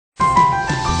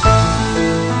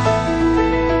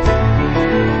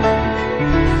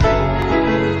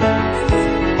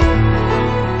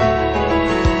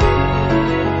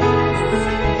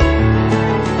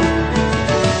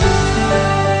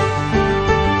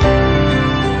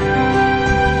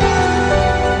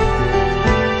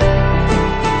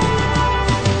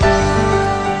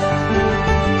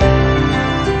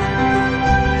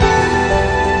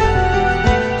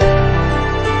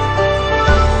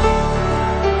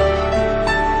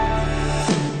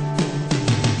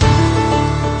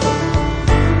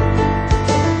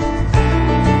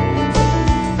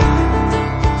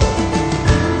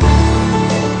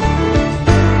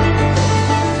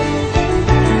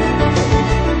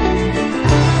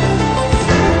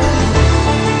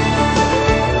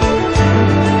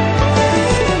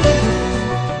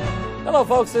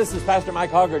Hello, folks. This is Pastor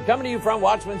Mike Hoggard coming to you from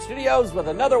Watchman Studios with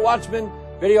another Watchman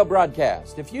video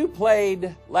broadcast. If you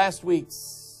played last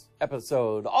week's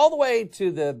episode all the way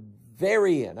to the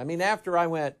very end, after I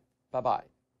went bye-bye,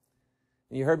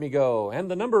 and you heard me go, and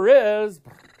the number is,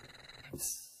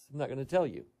 I'm not going to tell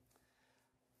you.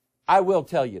 I will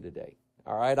tell you today.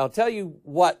 All right, I'll tell you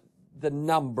what the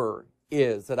number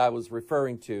is that I was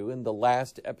referring to in the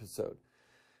last episode.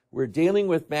 We're dealing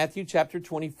with Matthew chapter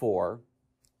 24,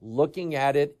 looking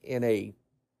at it in a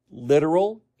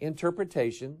literal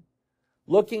interpretation,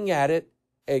 looking at it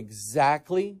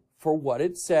exactly for what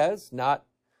it says, not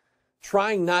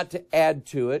trying not to add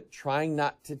to it, trying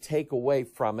not to take away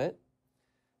from it,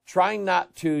 trying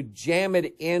not to jam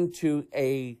it into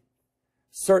a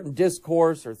certain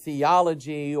discourse or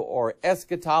theology or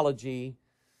eschatology,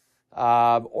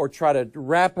 or try to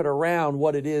wrap it around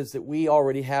what it is that we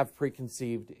already have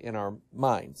preconceived in our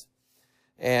minds.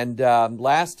 And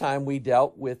last time we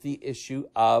dealt with the issue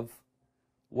of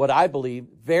what I believe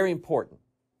very important,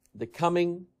 the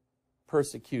coming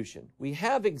persecution. We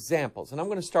have examples, and I'm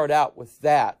going to start out with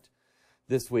that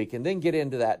this week and then get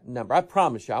into that number. I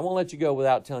promise you, I won't let you go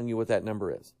without telling you what that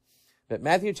number is. But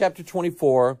Matthew chapter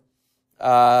 24,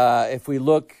 if we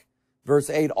look, verse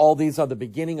 8, all these are the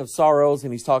beginning of sorrows,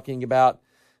 and he's talking about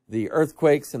the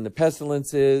earthquakes and the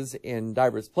pestilences in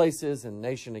diverse places, and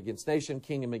nation against nation,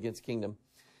 kingdom against kingdom.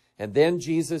 And then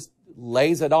Jesus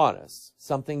lays it on us,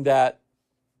 something that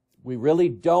we really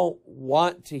don't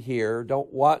want to hear,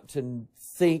 don't want to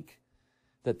think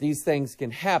that these things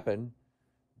can happen,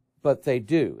 but they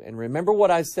do. And remember what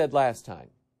I said last time.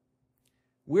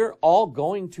 We're all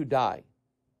going to die.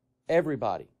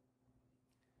 Everybody.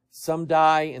 Some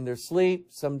die in their sleep.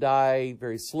 Some die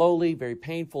very slowly, very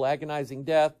painful, agonizing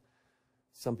death.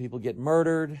 Some people get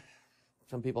murdered.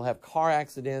 Some people have car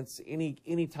accidents,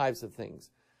 any types of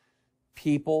things.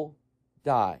 People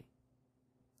die.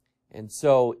 And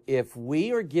so if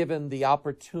we are given the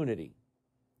opportunity,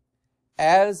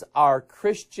 as our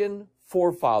Christian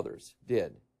forefathers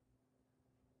did,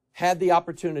 had the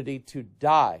opportunity to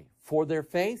die for their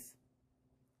faith,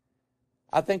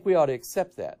 I think we ought to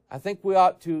accept that. I think we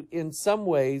ought to, in some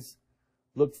ways,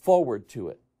 look forward to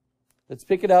it. Let's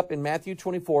pick it up in Matthew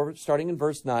 24, starting in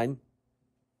verse 9.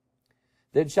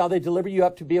 Then shall they deliver you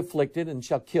up to be afflicted, and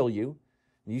shall kill you.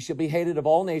 And you shall be hated of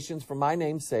all nations for my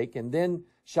name's sake. And then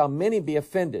shall many be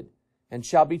offended, and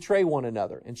shall betray one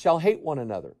another, and shall hate one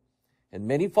another. And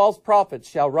many false prophets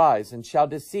shall rise, and shall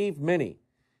deceive many.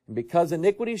 And because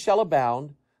iniquity shall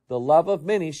abound, the love of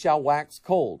many shall wax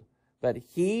cold. But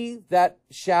he that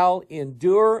shall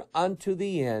endure unto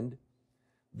the end,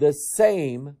 the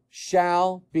same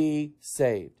shall be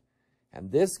saved.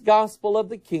 And this gospel of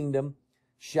the kingdom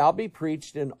shall be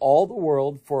preached in all the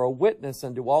world for a witness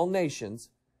unto all nations,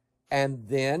 and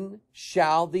then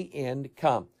shall the end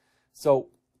come. So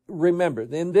remember,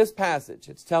 in this passage,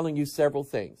 it's telling you several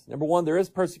things. Number one, there is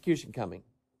persecution coming.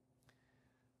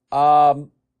 The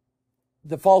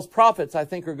false prophets, I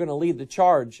think, are going to lead the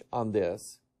charge on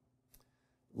this.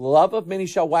 Love of many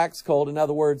shall wax cold. In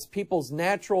other words, people's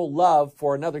natural love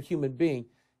for another human being.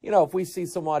 You know, if we see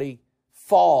somebody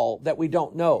fall that we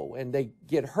don't know and they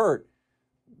get hurt,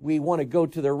 we want to go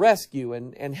to their rescue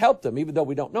and help them, even though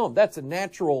we don't know them. That's a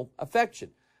natural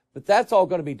affection. But that's all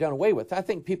going to be done away with. I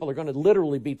think people are going to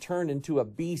literally be turned into a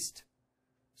beast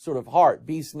sort of heart,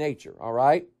 beast nature, all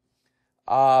right?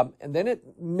 And then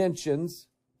it mentions,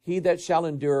 he that shall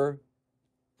endure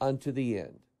unto the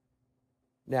end.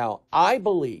 Now, I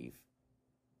believe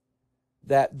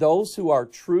that those who are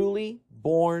truly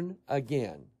born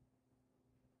again,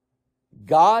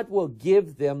 God will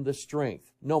give them the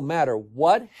strength, no matter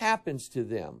what happens to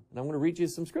them. And I'm going to read you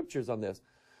some scriptures on this.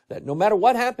 That no matter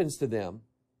what happens to them,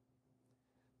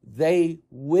 they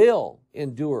will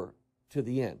endure to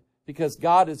the end. Because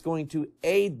God is going to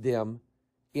aid them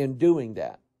in doing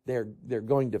that. They're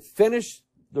going to finish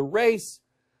the race.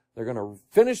 They're going to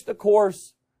finish the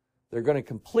course. They're going to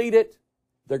complete it.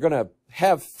 They're going to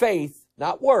have faith,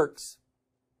 not works.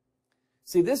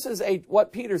 See, this is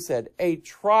what Peter said, a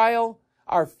trial,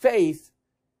 our faith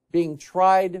being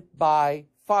tried by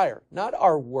fire. Not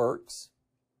our works,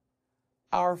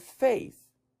 our faith.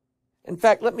 In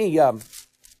fact, let me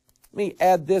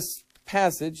add this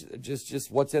passage,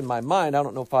 just what's in my mind. I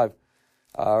don't know if I've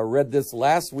read this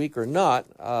last week or not.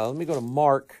 Let me go to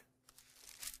Mark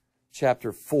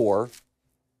chapter 4,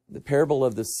 the parable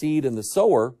of the seed and the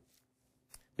sower,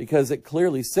 because it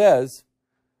clearly says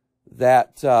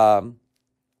that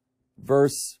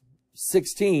verse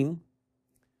 16,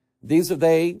 these are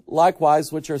they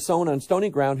likewise which are sown on stony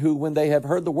ground, who when they have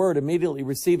heard the word immediately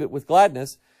receive it with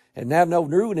gladness, and have no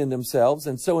root in themselves,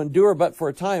 and so endure but for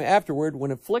a time afterward,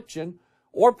 when affliction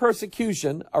or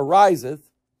persecution ariseth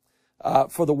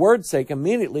for the word's sake,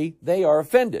 immediately they are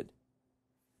offended.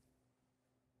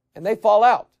 And they fall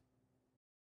out.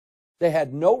 They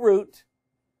had no root.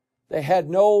 They had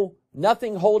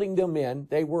nothing holding them in.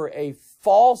 They were a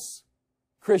false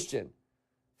Christian,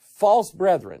 false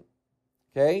brethren.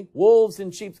 Okay? Wolves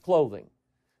in sheep's clothing.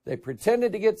 They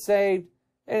pretended to get saved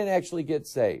and didn't actually get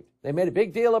saved. They made a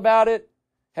big deal about it,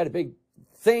 had a big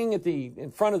thing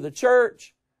in front of the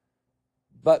church,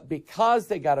 but because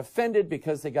they got offended,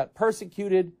 because they got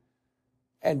persecuted,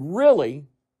 and really,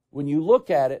 when you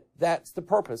look at it, that's the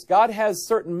purpose. God has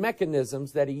certain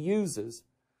mechanisms that He uses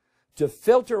to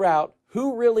filter out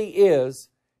who really is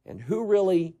and who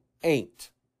really ain't.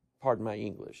 Pardon my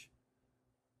English.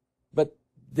 But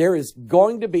there is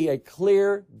going to be a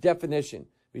clear definition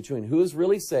between who is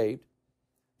really saved,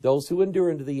 those who endure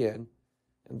into the end,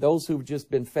 and those who've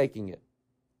just been faking it.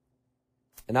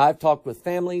 And I've talked with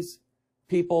families,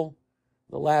 people,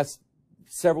 the last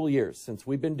several years since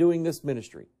we've been doing this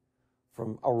ministry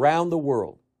from around the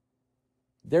world.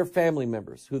 Their family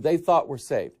members who they thought were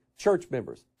saved, church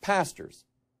members, pastors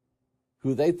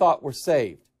who they thought were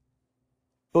saved.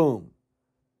 Boom.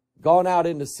 Gone out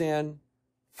into sin,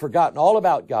 forgotten all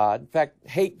about God, in fact,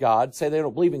 hate God, say they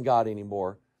don't believe in God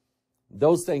anymore.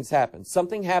 Those things happen.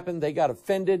 Something happened, they got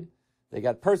offended, they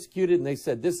got persecuted, and they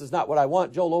said, this is not what I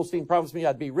want. Joel Osteen promised me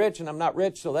I'd be rich, and I'm not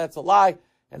rich, so that's a lie,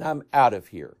 and I'm out of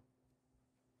here.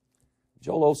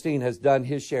 Joel Osteen has done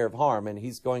his share of harm, and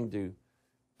he's going to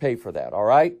pay for that, all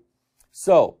right?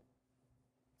 So,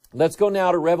 let's go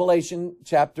now to Revelation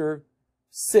chapter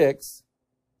 6,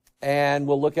 and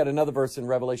we'll look at another verse in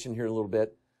Revelation here in a little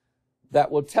bit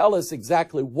that will tell us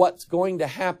exactly what's going to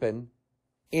happen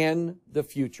in the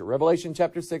future. Revelation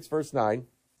chapter 6, verse 9.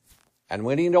 And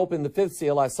when he had opened the fifth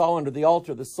seal, I saw under the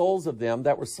altar the souls of them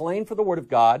that were slain for the word of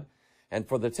God and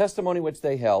for the testimony which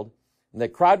they held. And they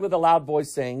cried with a loud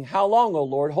voice, saying, How long, O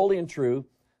Lord, holy and true,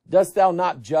 dost thou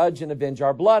not judge and avenge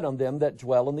our blood on them that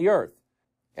dwell on the earth?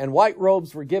 And white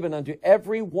robes were given unto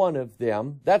every one of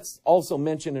them. That's also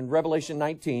mentioned in Revelation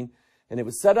 19. And it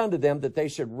was said unto them that they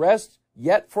should rest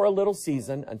yet for a little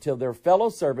season until their fellow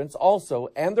servants also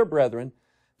and their brethren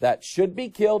that should be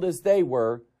killed as they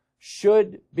were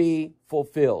should be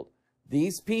fulfilled.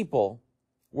 These people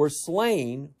were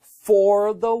slain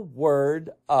for the word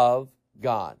of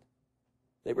God.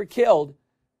 They were killed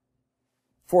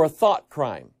for a thought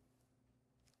crime.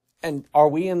 And are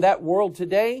we in that world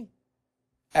today?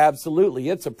 Absolutely.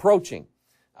 It's approaching.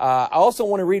 I also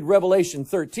want to read Revelation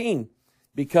 13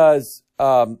 because,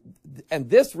 and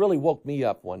this really woke me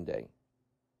up one day.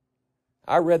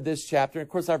 I read this chapter. Of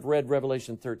course, I've read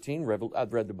Revelation 13.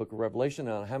 I've read the book of Revelation,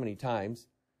 I don't know how many times.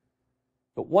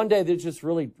 But one day they just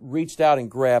really reached out and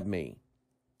grabbed me.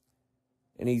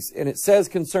 And it says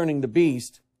concerning the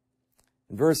beast,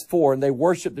 in verse 4, And they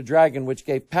worshiped the dragon which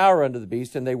gave power unto the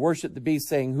beast, and they worshiped the beast,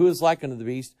 saying, Who is like unto the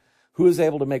beast? Who is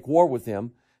able to make war with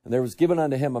him? And there was given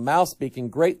unto him a mouth speaking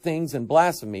great things and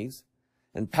blasphemies,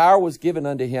 and power was given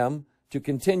unto him to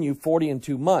continue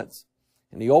 42 months.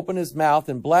 And he opened his mouth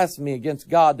in blasphemy against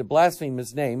God, to blaspheme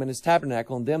his name and his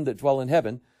tabernacle and them that dwell in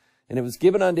heaven. And it was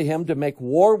given unto him to make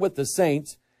war with the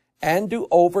saints and to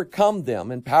overcome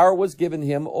them. And power was given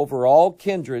him over all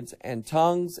kindreds and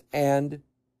tongues and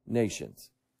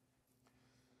nations.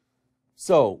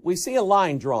 So we see a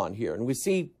line drawn here, and we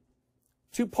see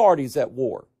two parties at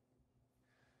war.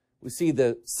 We see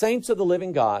the saints of the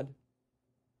living God,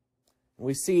 and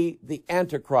we see the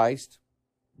Antichrist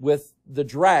with the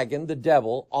dragon, the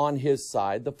devil, on his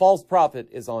side. The false prophet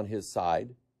is on his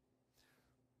side.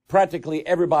 Practically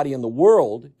everybody in the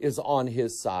world is on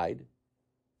his side.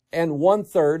 And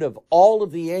 1/3 of all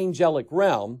of the angelic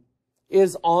realm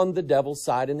is on the devil's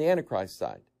side and the Antichrist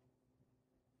side.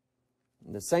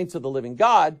 And the saints of the living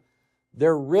God,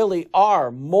 there really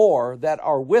are more that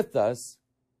are with us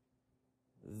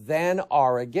than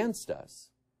are against us.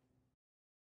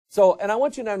 So, and I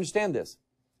want you to understand this.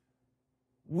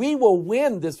 We will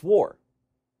win this war.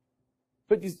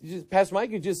 But Pastor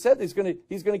Mike, you just said he's going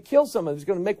to kill some of them. He's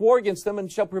going to make war against them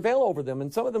and shall prevail over them,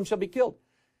 and some of them shall be killed.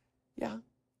 Yeah.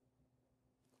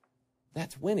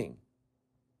 That's winning.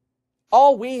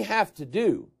 All we have to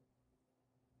do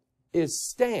is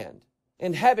stand,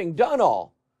 and having done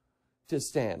all, to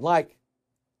stand, like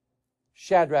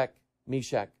Shadrach,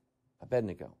 Meshach,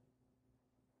 Abednego.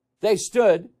 They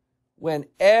stood when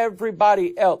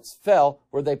everybody else fell.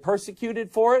 Were they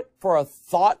persecuted for it? For a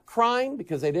thought crime?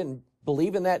 Because they didn't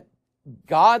believe in that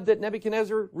God that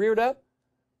Nebuchadnezzar reared up?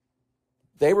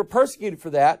 They were persecuted for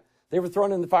that. They were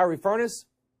thrown in the fiery furnace.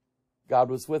 God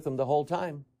was with them the whole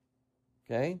time.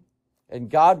 Okay? And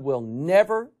God will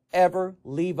never, ever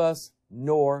leave us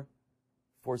nor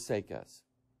forsake us.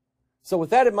 So with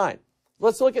that in mind,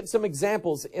 let's look at some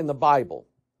examples in the Bible.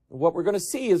 What we're going to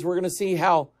see is we're going to see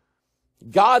how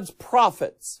God's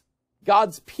prophets,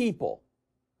 God's people,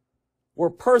 were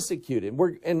persecuted.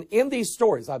 And in these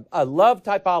stories, I love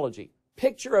typology,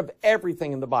 picture of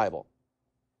everything in the Bible.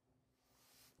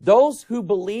 Those who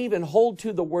believe and hold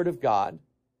to the Word of God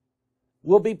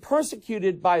will be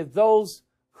persecuted by those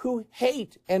who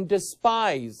hate and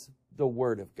despise the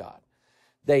Word of God.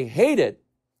 They hate it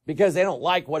because they don't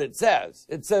like what it says.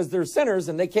 It says they're sinners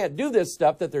and they can't do this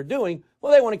stuff that they're doing.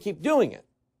 Well, they want to keep doing it.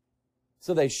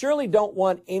 So they surely don't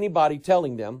want anybody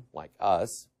telling them, like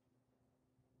us,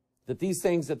 that these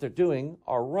things that they're doing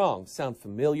are wrong. Sound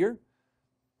familiar?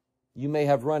 You may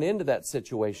have run into that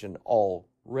situation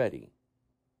already.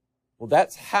 Well,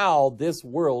 that's how this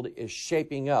world is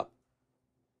shaping up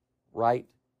right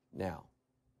now.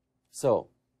 So,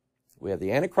 we have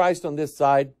the Antichrist on this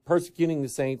side, persecuting the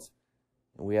saints,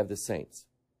 and we have the saints.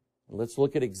 And let's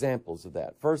look at examples of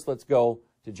that. First, let's go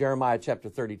to Jeremiah chapter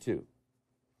 32.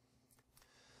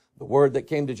 The word that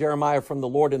came to Jeremiah from the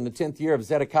Lord in the 10th year of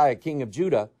Zedekiah, king of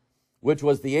Judah, which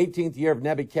was the 18th year of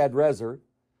Nebuchadrezzar.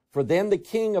 For then the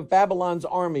king of Babylon's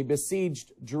army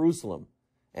besieged Jerusalem.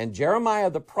 And Jeremiah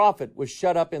the prophet was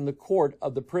shut up in the court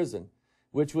of the prison,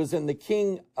 which was in the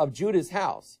king of Judah's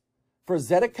house. For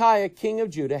Zedekiah king of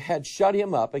Judah had shut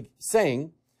him up,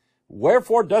 saying,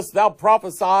 Wherefore dost thou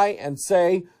prophesy and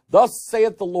say, Thus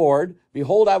saith the Lord,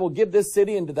 Behold, I will give this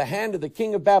city into the hand of the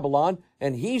king of Babylon,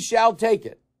 and he shall take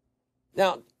it.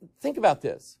 Now, think about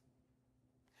this.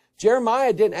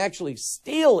 Jeremiah didn't actually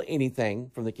steal anything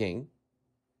from the king.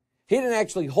 He didn't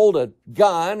actually hold a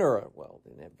gun they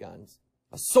didn't have guns,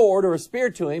 a sword or a spear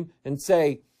to him and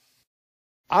say,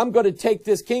 I'm going to take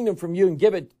this kingdom from you and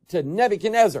give it to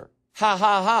Nebuchadnezzar. Ha,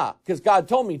 ha, ha, because God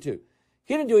told me to.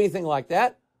 He didn't do anything like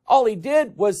that. All he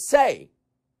did was say,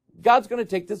 God's going to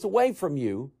take this away from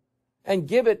you and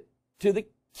give it to the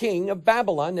king of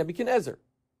Babylon, Nebuchadnezzar.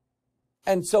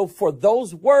 And so for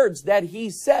those words that he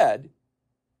said,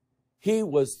 he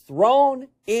was thrown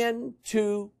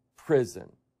into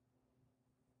prison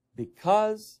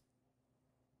because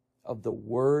of the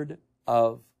word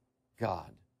of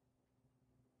God.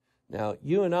 Now,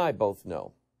 you and I both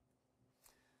know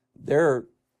there are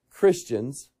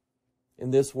Christians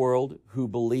in this world who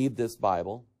believe this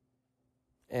Bible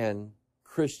and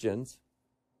Christians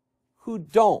who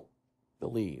don't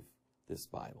believe this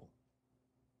Bible.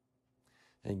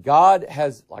 And God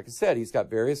has, like I said, He's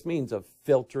got various means of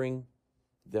filtering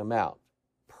them out,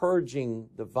 purging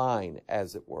the vine,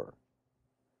 as it were,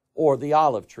 or the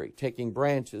olive tree, taking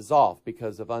branches off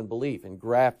because of unbelief and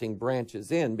grafting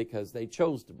branches in because they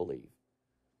chose to believe.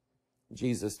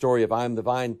 Jesus' story of I am the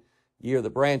vine, ye are the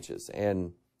branches.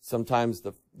 And sometimes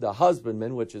the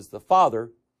husbandman, which is the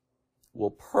father,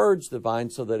 will purge the vine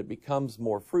so that it becomes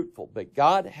more fruitful. But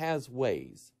God has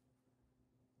ways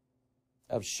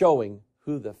of showing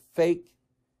who the fake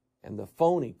and the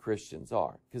phony Christians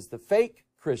are. Because the fake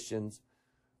Christians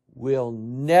will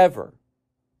never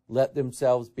let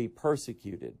themselves be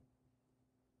persecuted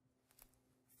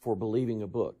for believing a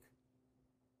book.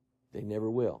 They never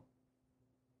will.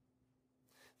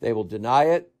 They will deny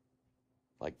it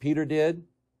like Peter did.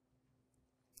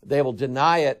 They will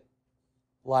deny it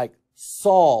like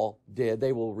Saul did.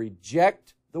 They will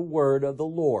reject the word of the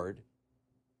Lord.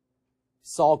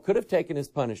 Saul could have taken his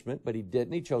punishment, but he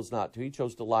didn't. He chose not to. He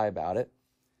chose to lie about it.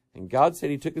 And God said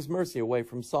He took His mercy away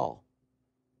from Saul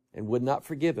and would not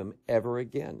forgive him ever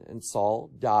again. And Saul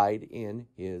died in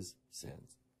his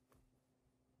sins.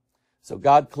 So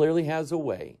God clearly has a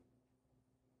way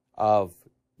of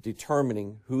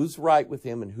determining who's right with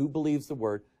Him and who believes the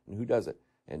word and who doesn't.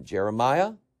 And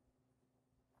Jeremiah,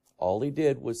 all he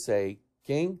did was say,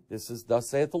 King, this is thus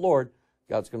saith the Lord,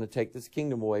 God's going to take this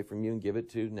kingdom away from you and give it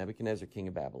to Nebuchadnezzar, king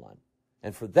of Babylon.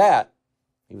 And for that,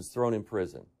 he was thrown in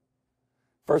prison.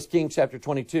 1 Kings chapter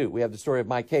 22, we have the story of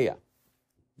Micaiah.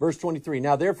 Verse 23,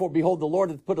 Now therefore, behold, the Lord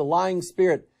hath put a lying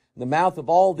spirit in the mouth of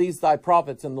all these thy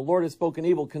prophets, and the Lord has spoken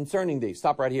evil concerning thee.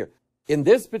 Stop right here. In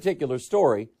this particular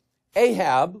story,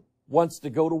 Ahab wants to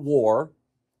go to war.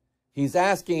 He's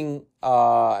asking,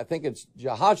 I think it's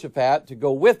Jehoshaphat, to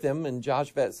go with him, and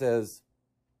Jehoshaphat says,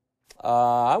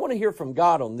 I want to hear from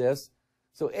God on this.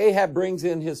 So Ahab brings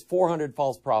in his 400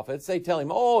 false prophets. They tell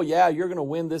him, oh yeah, you're going to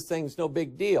win this thing. It's no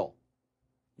big deal.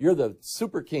 You're the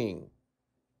super king.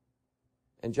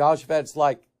 And Jehoshaphat's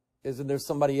like, isn't there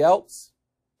somebody else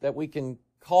that we can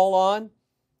call on?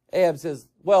 Ahab says,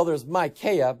 well, there's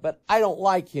Micaiah, but I don't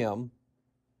like him.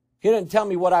 He didn't tell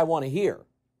me what I want to hear.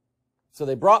 So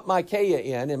they brought Micaiah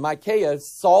in, and Micaiah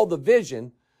saw the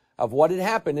vision of what had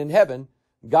happened in heaven.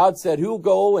 God said, who'll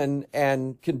go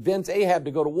and convince Ahab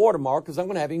to go to war tomorrow, because I'm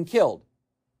going to have him killed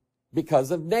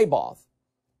because of Naboth.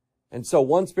 And so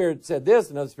one spirit said this,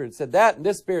 another spirit said that, and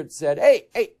this spirit said, hey,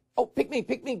 oh, pick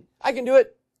me, I can do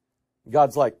it.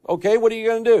 God's like, okay, what are you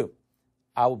going to do?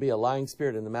 I will be a lying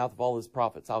spirit in the mouth of all his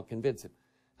prophets. I'll convince him.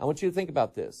 I want you to think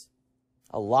about this.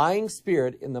 A lying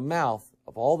spirit in the mouth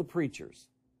of all the preachers.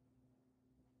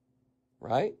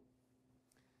 Right?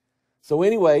 So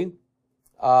anyway,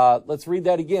 let's read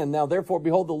that again. Now therefore,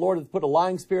 behold, the Lord hath put a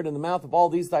lying spirit in the mouth of all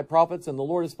these thy prophets, and the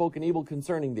Lord hath spoken evil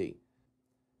concerning thee.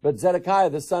 But Zedekiah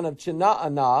the son of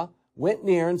Chenaanah went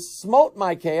near and smote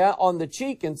Micaiah on the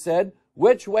cheek and said,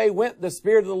 which way went the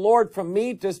Spirit of the Lord from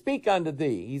me to speak unto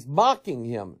thee? He's mocking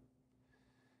him.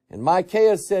 And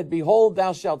Micaiah said, behold,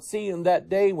 thou shalt see in that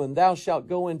day when thou shalt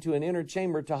go into an inner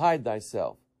chamber to hide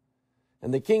thyself.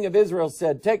 And the king of Israel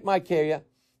said, take Micaiah,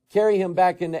 carry him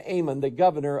back into Ammon, the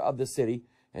governor of the city,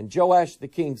 and Joash the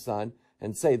king's son,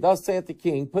 and say, thus saith the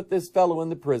king, put this fellow in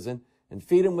the prison, and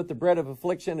feed him with the bread of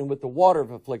affliction and with the water of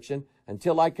affliction,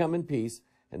 until I come in peace.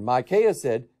 And Micaiah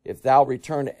said, if thou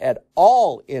return at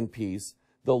all in peace,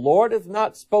 the Lord hath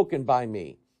not spoken by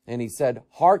me. And he said,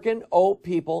 hearken, O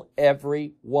people,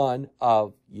 every one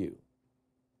of you.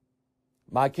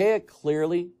 Micaiah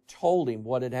clearly told him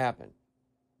what had happened.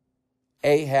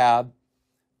 Ahab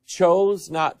chose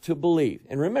not to believe.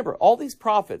 And remember, all these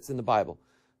prophets in the Bible,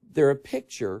 they're a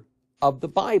picture of the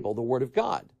Bible, the Word of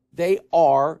God. They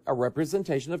are a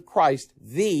representation of Christ,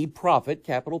 the prophet,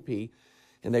 capital P,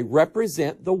 and they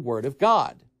represent the Word of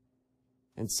God.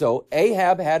 And so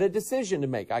Ahab had a decision to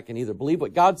make. I can either believe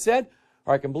what God said,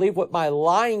 or I can believe what my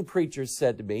lying preachers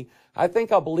said to me. I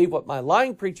think I'll believe what my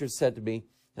lying preachers said to me,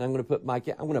 and I'm going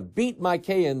to beat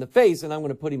Micaiah in the face, and I'm going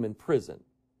to put him in prison.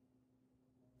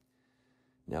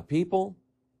 Now, people,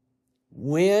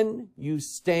 when you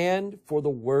stand for the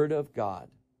Word of God,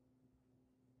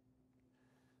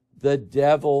 the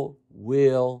devil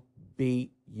will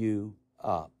beat you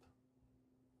up.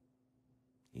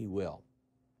 He will.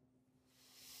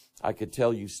 I could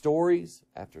tell you stories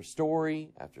after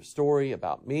story after story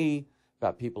about me,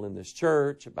 about people in this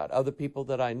church, about other people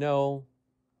that I know,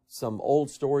 some old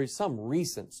stories, some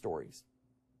recent stories.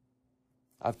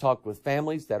 I've talked with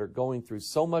families that are going through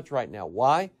so much right now.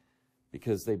 Why?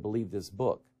 Because they believe this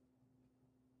book.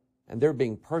 And they're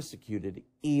being persecuted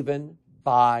even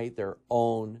by their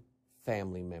own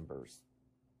family members.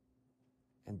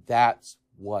 And that's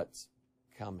what's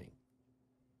coming.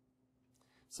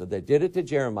 So they did it to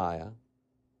Jeremiah.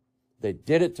 They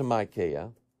did it to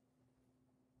Micaiah.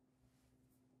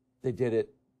 They did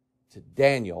it to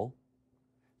Daniel.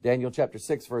 Daniel chapter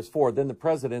 6, verse 4. Then the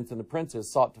presidents and the princes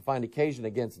sought to find occasion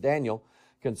against Daniel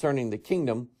concerning the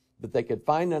kingdom, but they could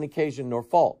find none occasion nor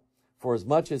fault, for as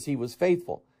much as he was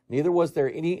faithful, neither was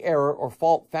there any error or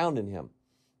fault found in him.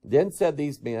 Then said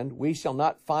these men, we shall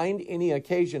not find any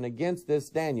occasion against this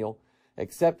Daniel,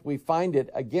 except we find it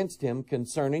against him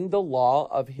concerning the law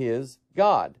of his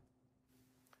God.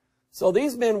 So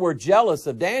these men were jealous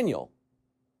of Daniel.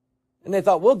 And they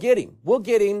thought, we'll get him. We'll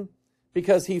get him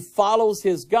because he follows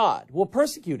his God. We'll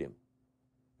persecute him.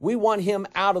 We want him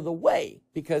out of the way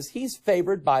because he's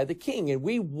favored by the king. And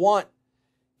we want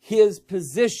his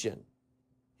position,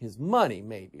 his money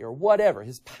maybe, or whatever,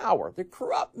 his power. They're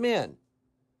corrupt men.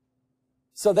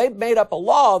 So they made up a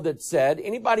law that said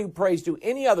anybody who prays to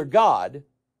any other god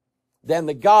than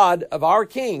the God of our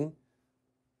king,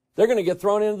 they're going to get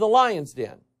thrown into the lion's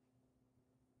den.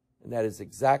 And that is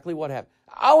exactly what happened.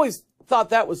 I always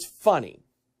thought that was funny.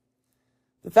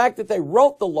 The fact that they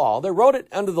wrote the law, they wrote it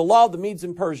under the law of the Medes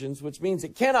and Persians, which means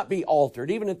it cannot be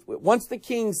altered. Even if, once the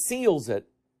king seals it,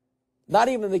 not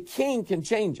even the king can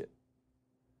change it.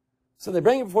 So they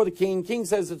bring it before the king. King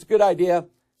says it's a good idea.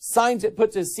 Signs it,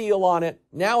 puts his seal on it.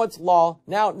 Now it's law.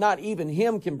 Now not even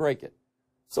him can break it.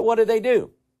 So what did they do?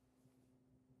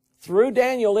 Threw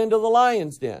Daniel into the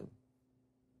lion's den.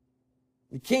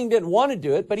 The king didn't want to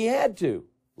do it, but he had to.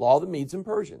 Law of the Medes and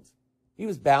Persians. He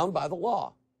was bound by the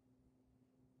law.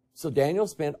 So Daniel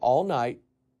spent all night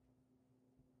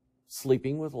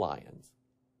sleeping with lions.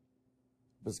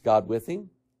 Was God with him?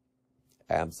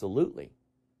 Absolutely.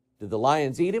 Did the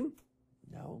lions eat him?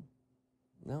 No.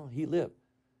 No, he lived.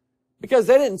 Because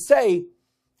they didn't say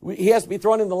he has to be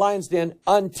thrown in the lion's den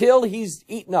until he's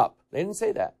eaten up. They didn't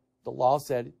say that. The law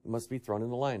said he must be thrown in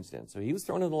the lion's den. So he was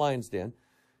thrown in the lion's den,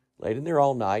 laid in there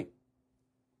all night.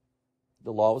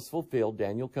 The law was fulfilled.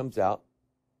 Daniel comes out.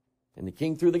 And the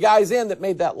king threw the guys in that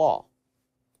made that law.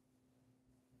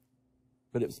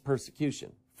 But it was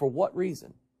persecution. For what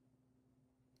reason?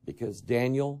 Because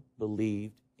Daniel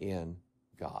believed in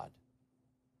God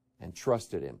and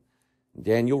trusted him.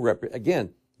 Daniel,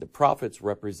 again, the prophets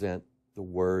represent the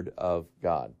Word of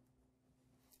God.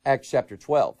 Acts chapter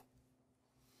 12.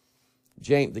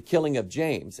 The killing of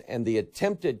James and the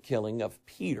attempted killing of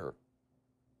Peter.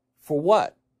 For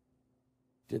what?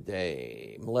 Did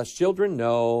they molest children?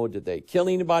 No. Did they kill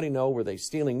anybody? No. Were they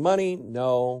stealing money?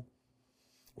 No.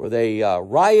 Were they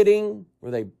rioting?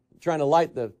 Were they trying to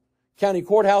light the county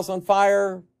courthouse on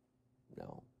fire?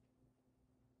 No.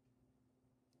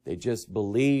 They just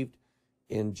believed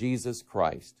in Jesus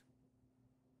Christ.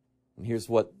 And here's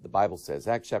what the Bible says,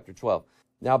 Acts chapter 12.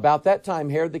 Now about that time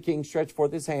Herod the king stretched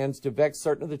forth his hands to vex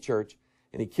certain of the church,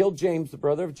 and he killed James, the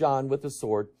brother of John, with a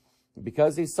sword. And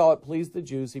because he saw it pleased the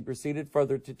Jews, he proceeded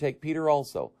further to take Peter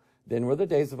also. Then were the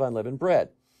days of unleavened bread.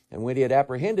 And when he had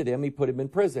apprehended him, he put him in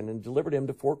prison, and delivered him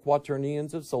to 4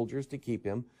 quaternions of soldiers to keep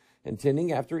him,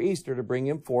 intending after Easter to bring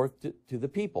him forth to the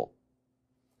people.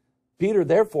 Peter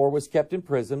therefore was kept in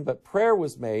prison, but prayer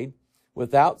was made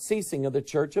without ceasing of the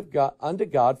church of God unto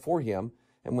God for him.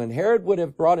 And when Herod would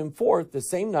have brought him forth, the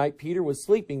same night Peter was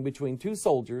sleeping between 2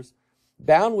 soldiers,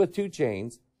 bound with 2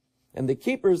 chains, and the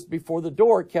keepers before the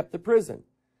door kept the prison.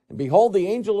 And behold, the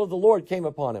angel of the Lord came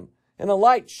upon him, and a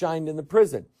light shined in the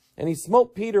prison. And he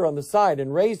smote Peter on the side,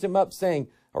 and raised him up, saying,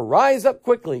 Arise up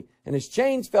quickly. And his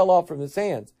chains fell off from his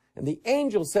hands. And the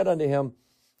angel said unto him,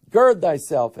 Gird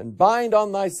thyself, and bind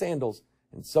on thy sandals.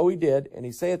 And so he did. And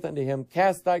he saith unto him,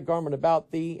 Cast thy garment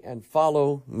about thee, and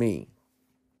follow me.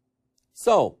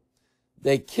 So,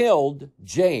 they killed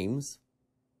James,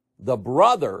 the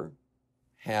brother,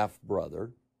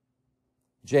 half-brother,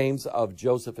 James of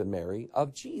Joseph and Mary,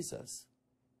 of Jesus.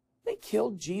 They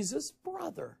killed Jesus'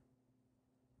 brother.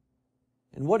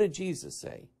 And what did Jesus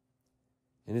say?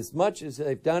 Inasmuch as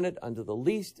they've done it unto the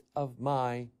least of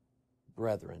my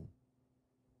brethren,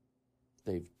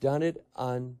 they've done it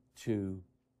unto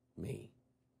me.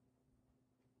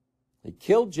 They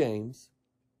killed James.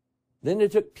 Then they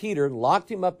took Peter, locked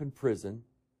him up in prison,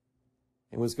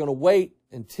 and was going to wait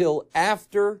until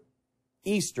after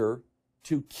Easter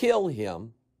to kill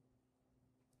him.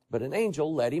 But an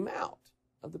angel let him out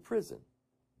of the prison.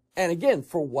 And again,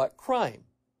 for what crime?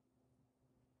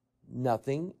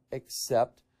 Nothing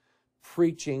except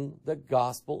preaching the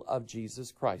gospel of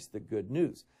Jesus Christ, the good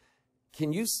news.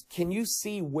 Can you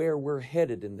see where we're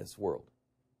headed in this world?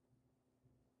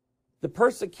 The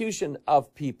persecution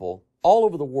of people all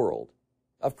over the world,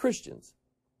 of Christians,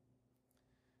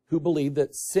 who believe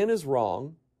that sin is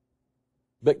wrong,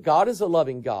 but God is a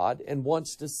loving God and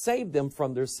wants to save them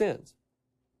from their sins.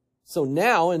 So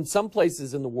now, in some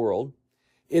places in the world,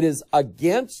 it is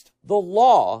against the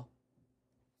law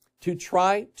to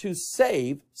try to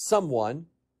save someone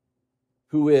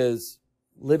who is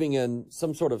living in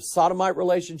some sort of sodomite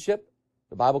relationship.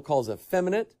 The Bible calls it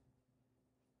effeminate.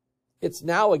 It's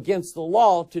now against the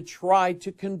law to try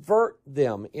to convert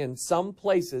them in some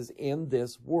places in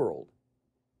this world.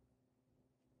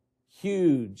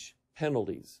 Huge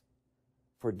penalties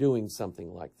for doing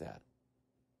something like that.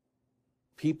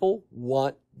 People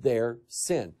want their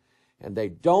sin, and they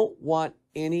don't want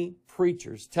any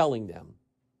preachers telling them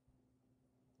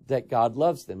that God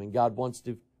loves them and God wants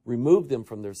to remove them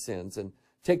from their sins and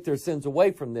take their sins away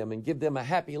from them and give them a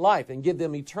happy life and give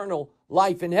them eternal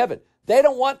life in heaven. They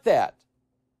don't want that.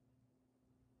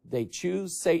 They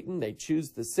choose Satan. They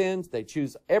choose the sins. They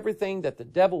choose everything that the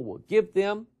devil will give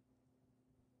them.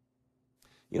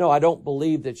 You know, I don't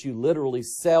believe that you literally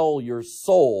sell your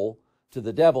soul to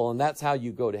the devil and that's how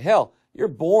you go to hell. You're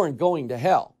born going to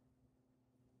hell.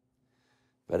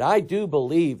 But I do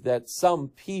believe that some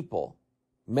people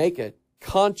make a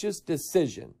conscious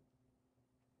decision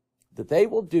that they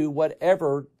will do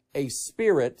whatever a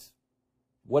spirit,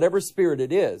 whatever spirit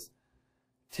it is,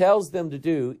 tells them to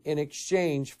do in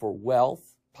exchange for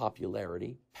wealth,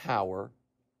 popularity, power,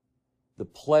 the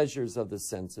pleasures of the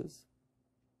senses.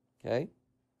 Okay?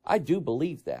 I do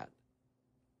believe that.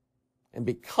 And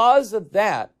because of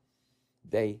that,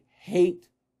 they hate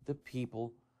the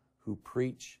people who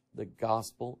preach the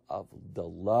gospel of the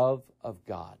love of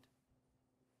God.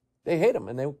 They hate them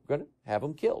and they're going to have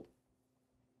them killed.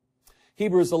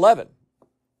 Hebrews 11.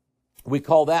 We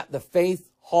call that the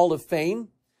Faith Hall of Fame.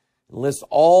 It lists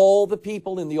all the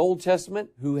people in the Old Testament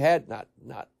who had, not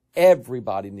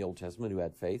everybody in the Old Testament who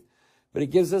had faith, but it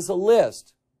gives us a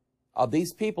list of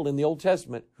these people in the Old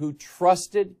Testament who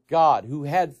trusted God, who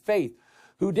had faith,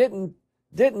 who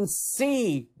didn't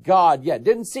see God yet,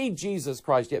 didn't see Jesus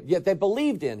Christ yet they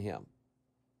believed in Him.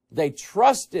 They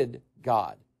trusted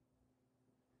God.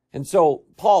 And so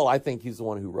Paul, I think he's the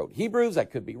one who wrote Hebrews. I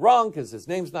could be wrong because his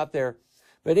name's not there.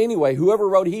 But anyway, whoever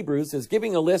wrote Hebrews is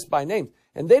giving a list by name.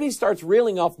 And then he starts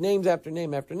reeling off names after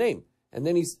name after name. And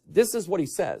then this is what he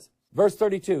says. Verse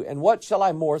 32, and what shall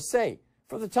I more say?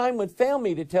 For the time would fail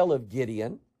me to tell of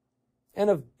Gideon, and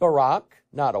of Barak,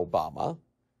 not Obama,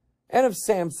 and of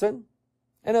Samson,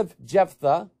 and of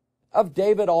Jephthah, of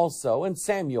David also, and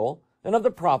Samuel, and of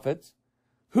the prophets,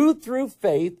 who through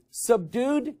faith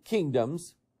subdued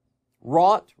kingdoms,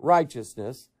 wrought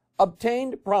righteousness,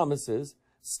 obtained promises,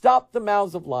 stopped the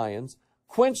mouths of lions,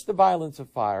 quenched the violence of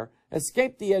fire,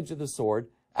 escaped the edge of the sword,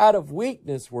 out of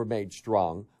weakness were made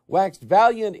strong, waxed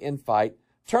valiant in fight,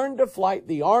 turned to flight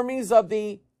the armies of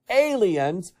the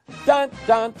aliens. Dun,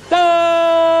 dun,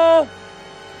 dun!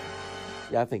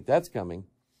 Yeah, I think that's coming.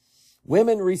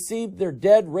 Women received their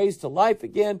dead raised to life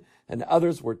again, and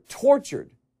others were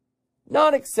tortured,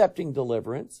 not accepting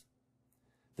deliverance,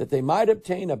 that they might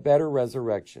obtain a better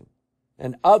resurrection.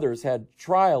 And others had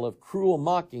trial of cruel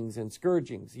mockings and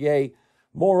scourgings, yea,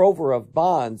 moreover of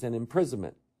bonds and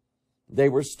imprisonment. They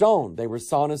were stoned, they were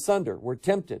sawn asunder, were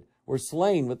tempted, were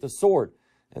slain with the sword,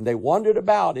 and they wandered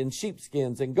about in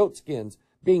sheepskins and goatskins,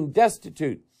 being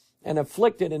destitute and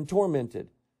afflicted and tormented,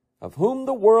 of whom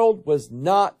the world was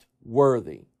not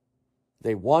worthy.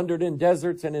 They wandered in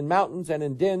deserts and in mountains and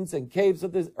in dens and caves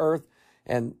of the earth,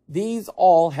 and these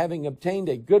all, having obtained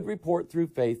a good report through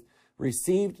faith,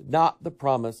 received not the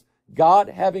promise, God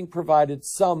having provided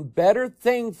some better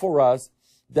thing for us,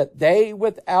 that they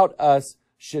without us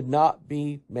should not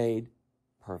be made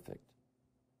perfect.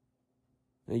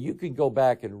 Now you can go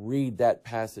back and read that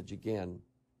passage again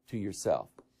to yourself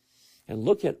and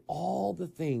look at all the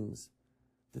things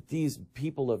that these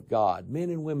people of God, men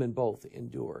and women both,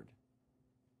 endured.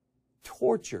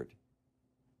 Tortured,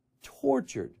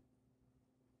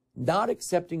 not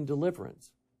accepting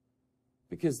deliverance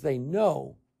because they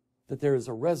know that there is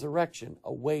a resurrection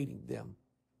awaiting them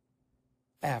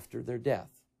after their death.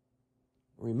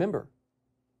 Remember,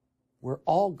 we're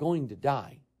all going to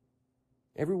die.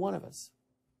 Every one of us.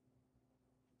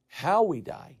 How we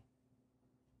die.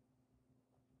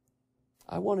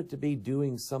 I want it to be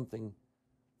doing something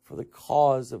for the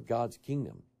cause of God's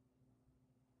kingdom.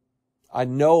 I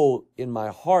know in my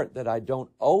heart that I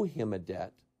don't owe him a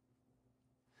debt,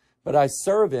 but I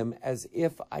serve him as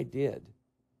if I did,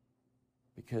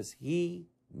 because he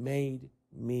made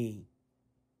me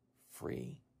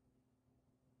free.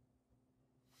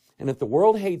 And if the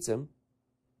world hates him,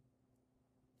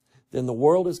 then the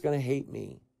world is going to hate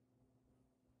me.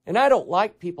 And I don't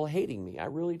like people hating me. I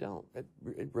really don't.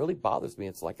 It really bothers me.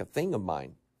 It's like a thing of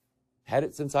mine. Had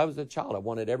it since I was a child. I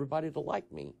wanted everybody to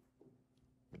like me.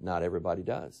 But not everybody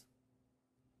does.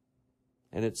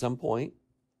 And at some point,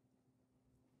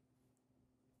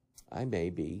 I may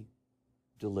be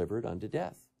delivered unto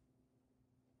death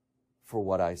for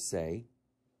what I say,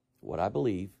 what I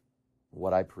believe,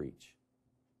 what I preach.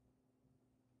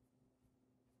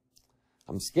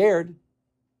 I'm scared,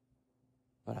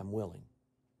 but I'm willing.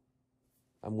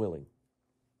 I'm willing.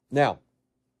 Now,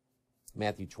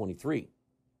 Matthew 23.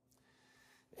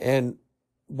 And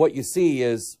what you see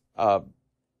is, and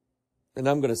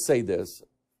I'm going to say this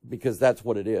because that's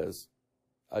what it is,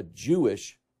 a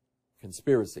Jewish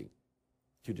conspiracy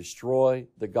to destroy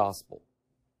the gospel.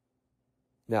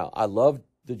 Now, I love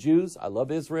the Jews, I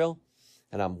love Israel,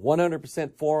 and I'm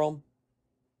 100% for them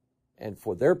and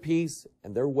for their peace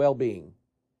and their well-being.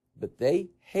 But they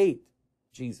hate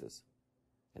Jesus,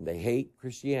 and they hate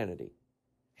Christianity.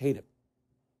 Hate him.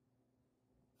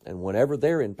 And whenever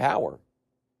they're in power,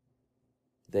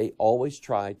 they always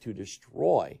try to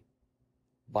destroy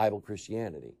Bible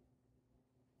Christianity.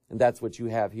 And that's what you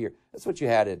have here. That's what you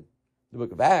had in the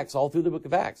book of Acts, all through the book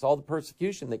of Acts. All the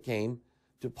persecution that came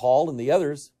to Paul and the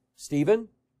others, Stephen,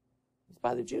 was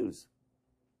by the Jews.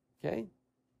 Okay?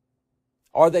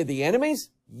 Are they the enemies?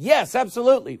 Yes,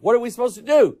 absolutely. What are we supposed to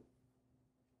do?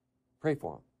 Pray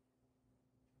for them.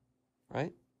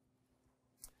 Right?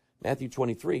 Matthew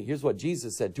 23. Here's what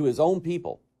Jesus said to his own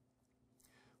people.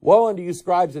 Woe unto you,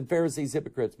 scribes and Pharisees,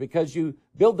 hypocrites, because you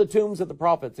build the tombs of the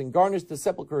prophets and garnish the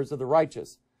sepulchres of the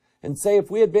righteous, and say,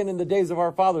 if we had been in the days of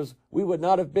our fathers, we would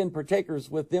not have been partakers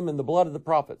with them in the blood of the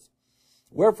prophets.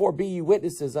 Wherefore be ye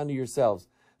witnesses unto yourselves,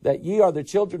 that ye are the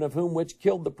children of whom which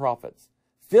killed the prophets.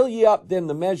 Fill ye up then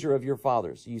the measure of your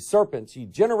fathers, ye serpents, ye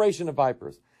generation of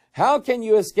vipers. How can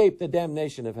you escape the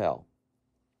damnation of hell?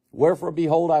 Wherefore,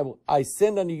 behold, I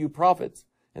send unto you prophets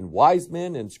and wise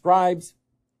men and scribes,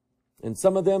 and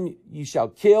some of them ye shall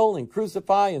kill and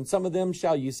crucify, and some of them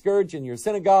shall ye scourge in your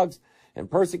synagogues, and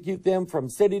persecute them from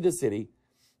city to city,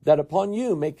 that upon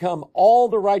you may come all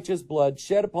the righteous blood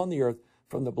shed upon the earth,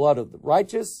 from the blood of the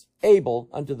righteous Abel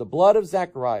unto the blood of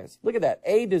Zacharias. Look at that,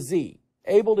 A to Z.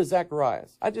 Abel to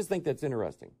Zacharias. I just think that's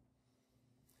interesting.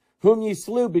 Whom ye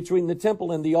slew between the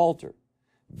temple and the altar.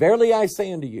 Verily I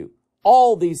say unto you,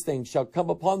 all these things shall come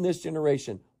upon this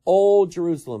generation. O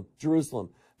Jerusalem, Jerusalem,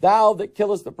 thou that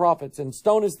killest the prophets and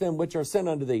stonest them which are sent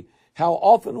unto thee, how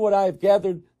often would I have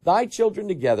gathered thy children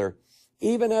together,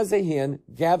 even as a hen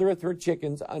gathereth her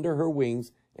chickens under her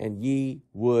wings, and ye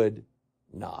would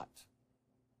not.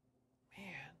 Man.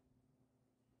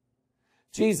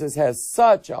 Jesus has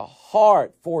such a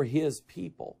heart for his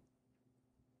people.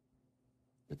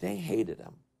 But they hated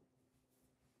him.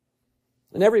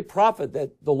 And every prophet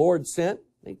that the Lord sent,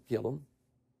 they killed him.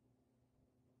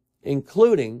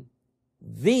 Including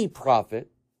the prophet,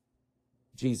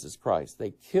 Jesus Christ.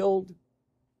 They killed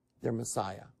their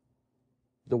Messiah.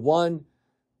 The one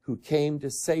who came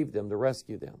to save them, to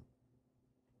rescue them.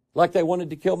 Like they wanted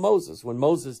to kill Moses. When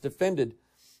Moses defended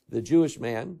the Jewish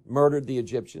man, murdered the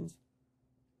Egyptians,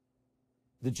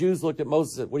 the Jews looked at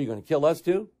Moses and said, what, are you going to kill us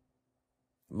too?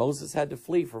 Moses had to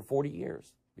flee for 40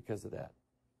 years because of that.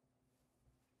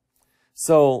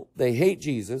 So they hate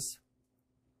Jesus.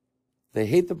 They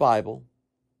hate the Bible.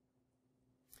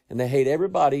 And they hate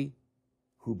everybody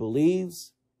who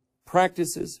believes,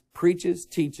 practices, preaches,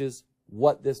 teaches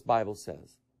what this Bible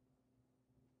says.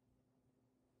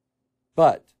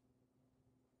 But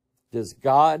does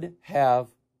God have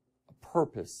a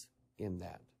purpose in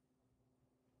that?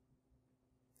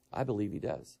 I believe he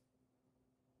does.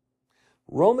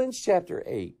 Romans chapter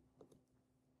 8.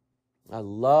 I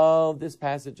love this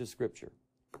passage of Scripture.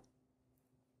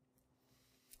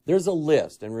 There's a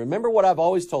list. And remember what I've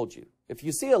always told you. If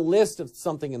you see a list of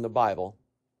something in the Bible,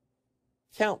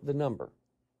 count the number.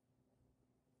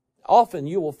 Often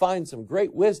you will find some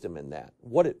great wisdom in that,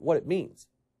 what it means.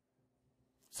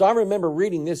 So I remember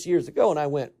reading this years ago and I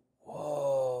went,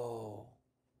 whoa.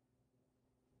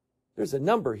 There's a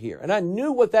number here. And I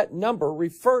knew what that number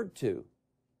referred to.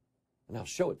 And I'll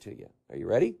show it to you. Are you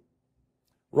ready?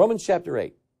 Romans chapter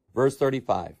 8, verse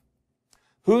 35.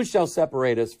 Who shall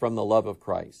separate us from the love of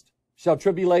Christ? Shall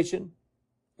tribulation,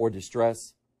 or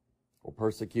distress, or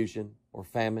persecution, or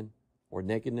famine, or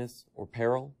nakedness, or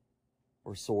peril,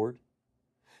 or sword?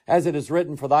 As it is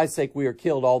written, for thy sake we are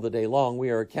killed all the day long. We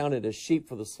are accounted as sheep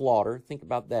for the slaughter. Think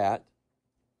about that.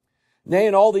 Nay,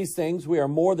 in all these things we are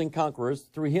more than conquerors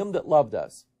through him that loved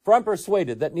us. For I'm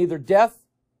persuaded that neither death,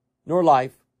 nor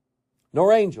life,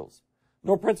 nor angels,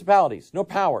 nor principalities, nor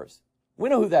powers. We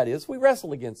know who that is. We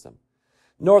wrestle against them.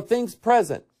 Nor things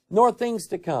present, nor things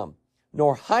to come,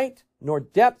 nor height, nor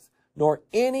depth, nor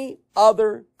any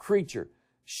other creature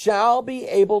shall be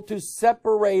able to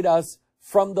separate us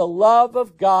from the love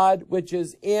of God which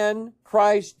is in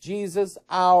Christ Jesus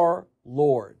our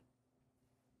Lord.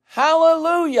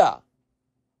 Hallelujah!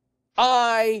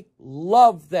 I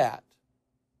love that.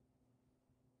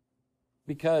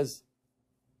 Because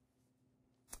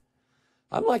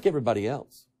I'm like everybody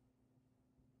else.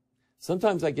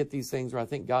 Sometimes I get these things where I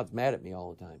think God's mad at me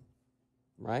all the time.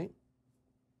 Right?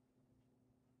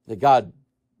 That God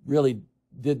really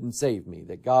didn't save me.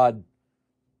 That God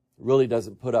really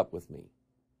doesn't put up with me.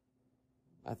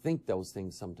 I think those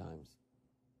things sometimes.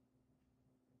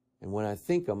 And when I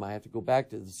think them, I have to go back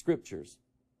to the Scriptures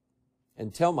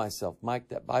and tell myself, Mike,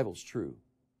 that Bible's true.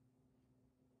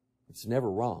 It's never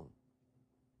wrong.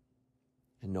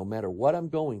 And no matter what I'm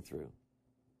going through,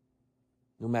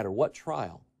 no matter what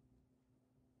trial,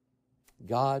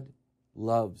 God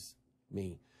loves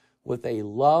me with a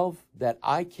love that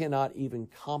I cannot even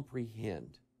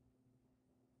comprehend.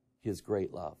 His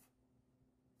great love.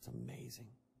 It's amazing.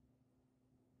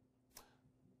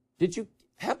 Did you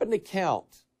happen to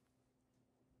count?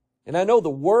 And I know the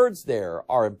words there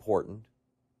are important.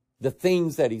 The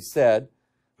things that he said.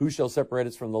 Who shall separate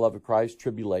us from the love of Christ?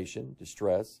 Tribulation,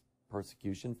 distress,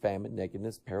 persecution, famine,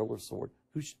 nakedness, peril, or sword.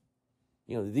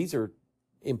 These are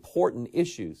important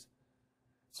issues.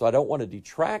 So I don't want to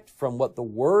detract from what the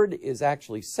Word is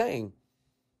actually saying.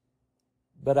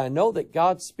 But I know that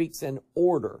God speaks in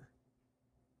order,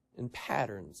 in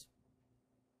patterns.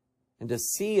 And to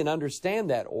see and understand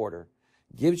that order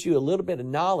gives you a little bit of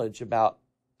knowledge about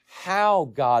how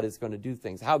God is going to do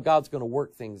things, how God's going to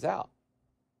work things out.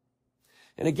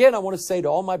 And again, I want to say to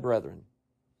all my brethren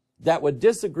that would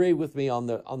disagree with me on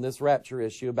this rapture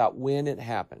issue about when it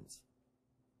happens,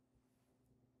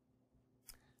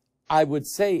 I would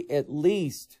say at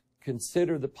least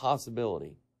consider the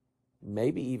possibility,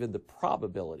 maybe even the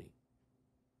probability,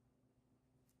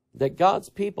 that God's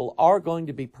people are going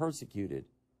to be persecuted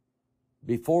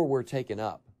before we're taken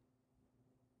up.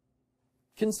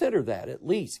 Consider that, at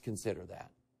least consider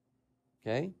that.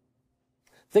 Okay?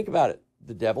 Think about it.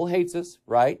 The devil hates us,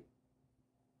 right?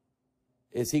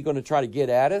 Is he going to try to get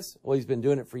at us? Well, he's been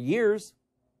doing it for years.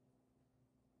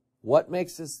 What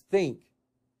makes us think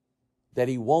that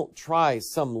he won't try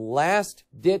some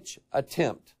last-ditch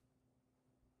attempt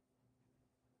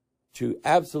to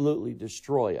absolutely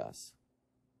destroy us?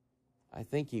 I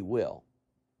think he will.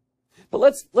 But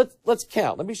let's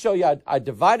count. Let me show you. I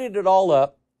divided it all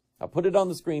up. I'll put it on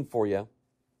the screen for you.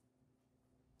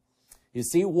 You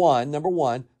see number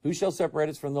one, who shall separate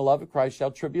us from the love of Christ?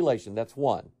 Shall tribulation. That's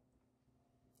 1.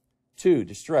 2,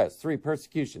 distress. 3,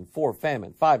 persecution. 4,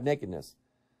 famine. 5, nakedness.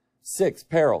 6,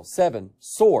 peril. 7,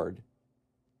 sword.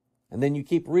 And then you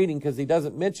keep reading because he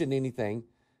doesn't mention anything.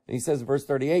 And he says in verse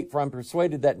 38, for I'm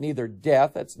persuaded that neither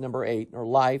death, that's number 8, nor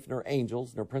life, nor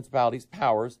angels, nor principalities,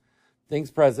 powers,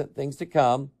 things present, things to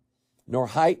come, nor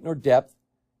height, nor depth,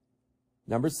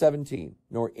 number 17,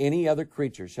 nor any other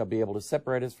creature shall be able to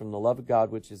separate us from the love of God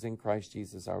which is in Christ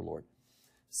Jesus our Lord.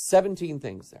 17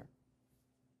 things there.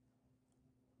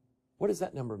 What does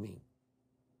that number mean?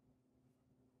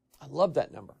 I love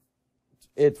that number.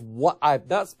 It's what I've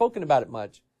not spoken about it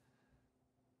much,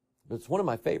 but it's one of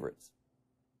my favorites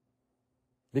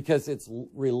because it's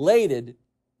related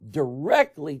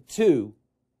directly to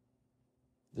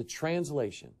the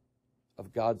translation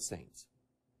of God's saints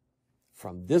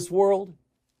from this world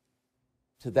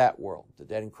to that world. The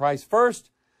dead in Christ first,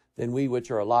 then we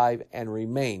which are alive and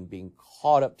remain, being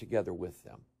caught up together with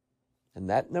them. And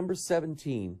that number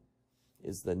 17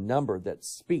 is the number that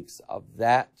speaks of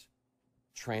that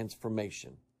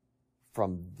transformation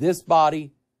from this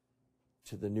body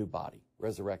to the new body,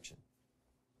 resurrection.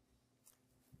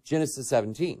 Genesis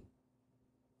 17.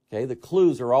 Okay, the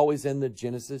clues are always in the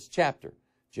Genesis chapter.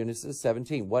 Genesis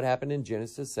 17. What happened in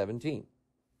Genesis 17?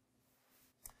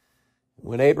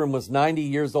 When Abram was 90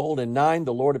 years old and 9,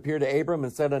 the Lord appeared to Abram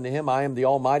and said unto him, I am the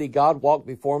Almighty God, walk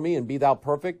before me and be thou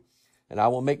perfect, and I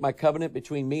will make my covenant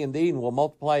between me and thee, and will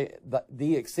multiply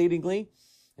thee exceedingly.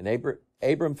 And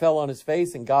Abram fell on his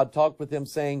face, and God talked with him,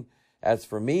 saying, As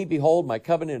for me, behold, my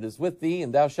covenant is with thee,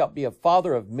 and thou shalt be a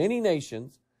father of many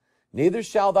nations. Neither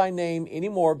shall thy name any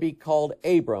more be called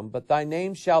Abram, but thy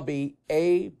name shall be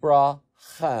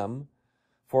Abraham,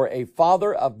 for a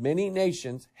father of many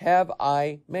nations have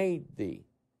I made thee.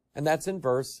 And that's in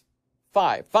verse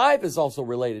 5. 5 is also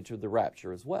related to the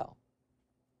rapture as well.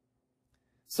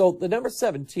 So the number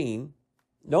 17,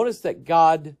 notice that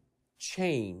God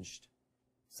changed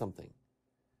something.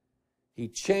 He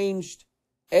changed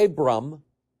Abram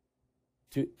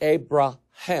to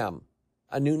Abraham,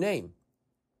 a new name.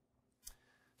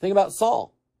 Think about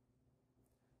Saul.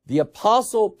 The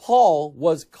Apostle Paul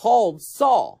was called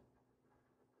Saul.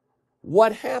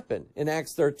 What happened? In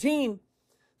Acts 13,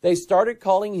 they started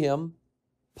calling him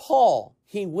Paul.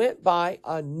 He went by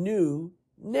a new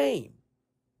name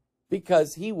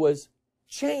because he was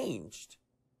changed.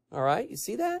 All right, you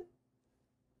see that?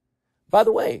 By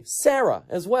the way, Sarah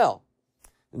as well.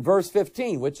 In verse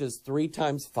 15, which is 3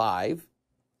 times 5,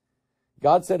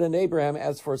 God said unto Abraham,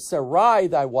 As for Sarai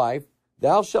thy wife,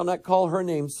 thou shalt not call her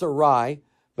name Sarai,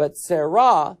 but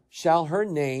Sarah shall her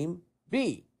name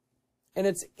be. And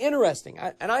it's interesting,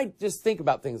 and I just think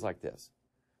about things like this.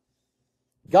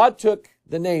 God took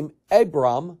the name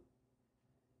Abram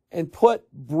and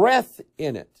put breath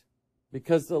in it,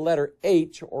 because the letter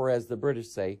H, or as the British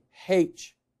say,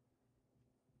 H,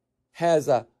 has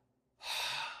a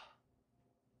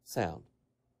sound.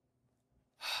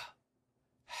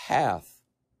 Hath,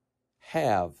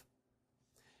 have.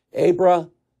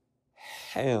 Abraham.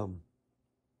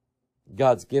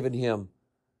 God's given him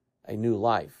a new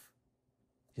life,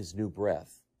 his new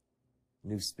breath,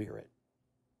 new spirit.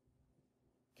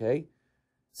 Okay?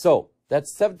 So,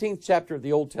 that's 17th chapter of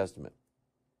the Old Testament.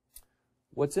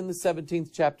 What's in the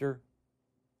 17th chapter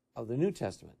of the New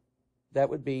Testament? That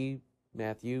would be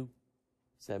Matthew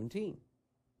 17.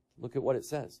 Look at what it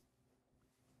says.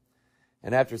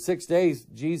 And after 6 days,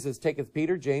 Jesus taketh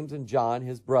Peter, James, and John,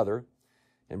 his brother,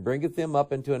 and bringeth them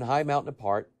up into an high mountain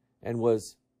apart, and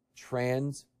was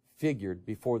transfigured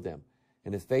before them.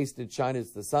 And his face did shine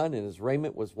as the sun, and his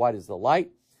raiment was white as the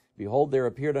light. Behold, there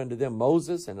appeared unto them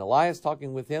Moses and Elias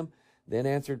talking with him. Then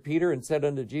answered Peter and said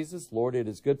unto Jesus, Lord, it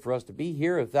is good for us to be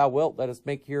here. If thou wilt, let us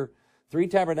make here 3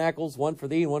 tabernacles, one for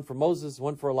thee, and one for Moses,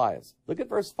 one for Elias. Look at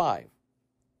verse 5.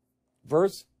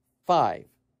 Verse 5.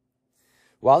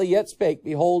 While he yet spake,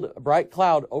 behold, a bright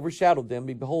cloud overshadowed them.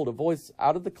 Behold, a voice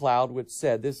out of the cloud which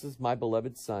said, This is my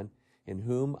beloved Son, in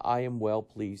whom I am well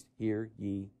pleased. Hear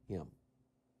ye him.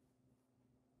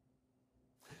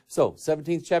 So,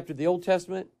 17th chapter of the Old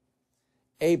Testament,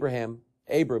 Abram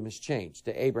is changed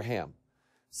to Abraham.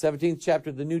 17th chapter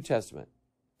of the New Testament.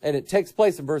 And it takes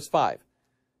place in verse 5.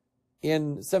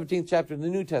 in 17th chapter of the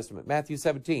New Testament, Matthew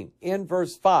 17, in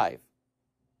verse 5,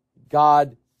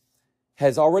 God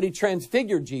has already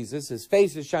transfigured Jesus. His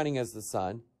face is shining as the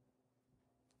sun.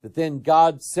 But then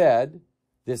God said,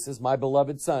 "This is my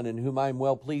beloved Son, in whom I am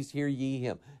well pleased. Hear ye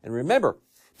him." And remember,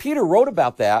 Peter wrote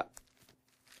about that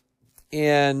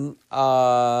in,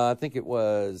 I think it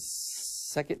was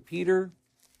 2 Peter.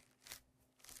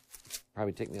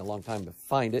 Probably take me a long time to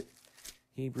find it.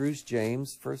 Hebrews,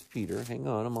 James, 1 Peter. Hang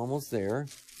on, I'm almost there.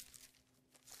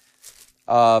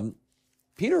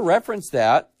 Peter referenced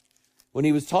that when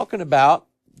he was talking about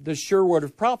the sure word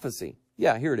of prophecy.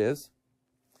 Yeah, here it is.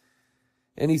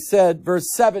 And he said, verse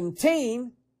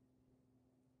 17,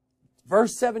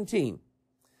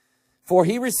 "For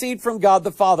he received from God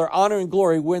the Father honor and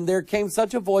glory when there came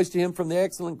such a voice to him from the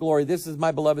excellent glory, 'This is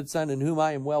my beloved Son, in whom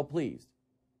I am well pleased.'"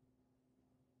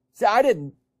 See, I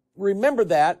didn't remember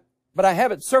that, but I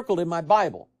have it circled in my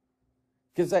Bible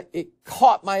because it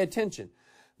caught my attention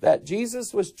that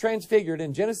Jesus was transfigured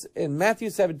in Matthew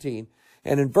 17,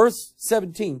 and in verse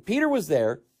 17, Peter was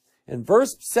there. In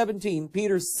verse 17,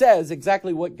 Peter says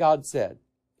exactly what God said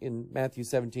in Matthew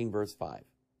 17, verse 5.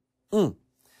 And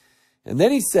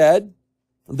then he said,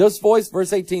 this voice,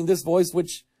 verse 18, "This voice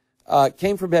which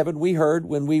came from heaven we heard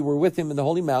when we were with him in the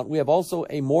holy mount. We have also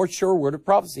a more sure word of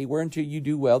prophecy, whereunto you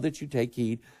do well that you take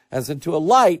heed, as unto a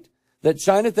light that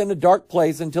shineth in a dark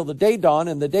place until the day dawn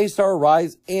and the day star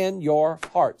arise in your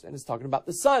hearts." And it's talking about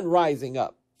the sun rising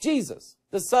up. Jesus,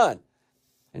 the sun.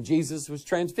 And Jesus was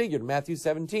transfigured. In Matthew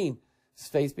 17, his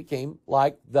face became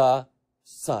like the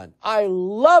sun. I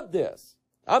love this.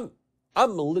 I'm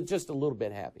just a little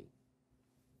bit happy.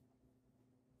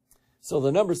 So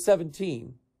the number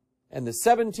 17 and the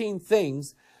 17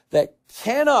 things that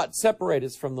cannot separate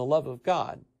us from the love of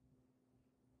God,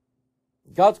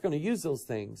 God's going to use those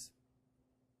things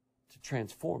to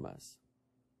transform us.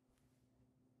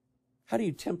 How do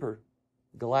you temper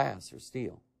glass or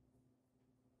steel?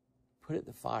 Put it in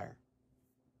the fire.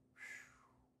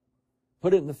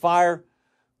 Put it in the fire,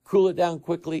 cool it down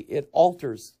quickly. It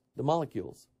alters the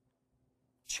molecules,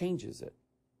 changes it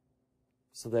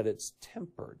so that it's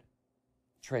tempered,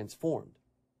 transformed.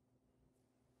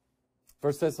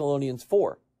 1 Thessalonians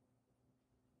 4,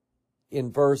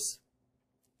 in verse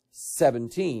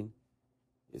 17,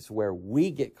 is where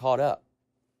we get caught up.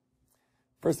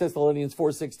 1 Thessalonians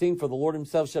 4:16, "For the Lord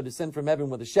himself shall descend from heaven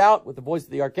with a shout, with the voice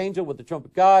of the archangel, with the trump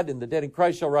of God, and the dead in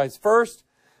Christ shall rise first.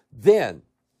 Then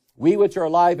we which are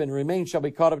alive and remain shall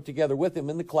be caught up together with him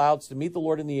in the clouds to meet the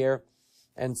Lord in the air,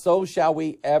 and so shall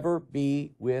we ever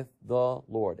be with the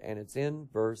Lord." And it's in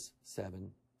verse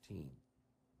 17.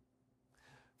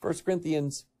 1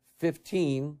 Corinthians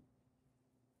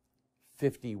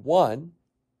 15:51.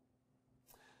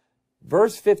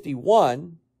 Verse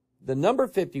 51, the number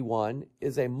 51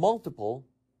 is a multiple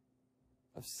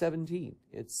of 17.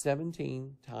 It's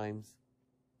 17 times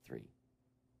 3.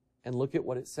 And look at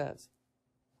what it says.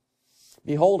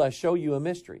 "Behold, I show you a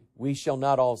mystery. We shall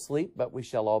not all sleep, but we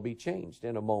shall all be changed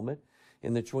in a moment,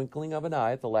 in the twinkling of an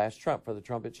eye, at the last trump. For the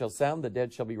trumpet shall sound, the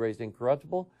dead shall be raised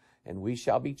incorruptible, and we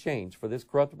shall be changed. For this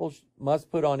corruptible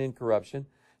must put on incorruption,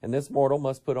 and this mortal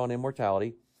must put on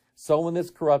immortality. So when this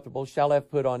corruptible shall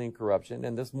have put on incorruption,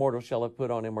 and this mortal shall have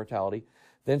put on immortality,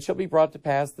 then shall be brought to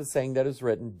pass the saying that is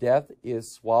written, Death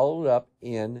is swallowed up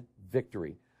in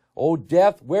victory. O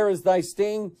death, where is thy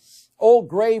sting? O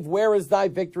grave, where is thy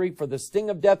victory? For the sting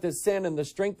of death is sin, and the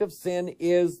strength of sin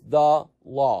is the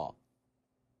law."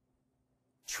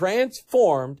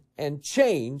 Transformed and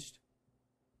changed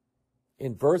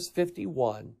in verse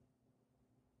 51,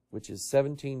 which is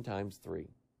 17 times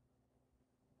 3.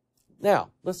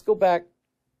 Now, let's go back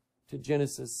to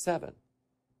Genesis 7.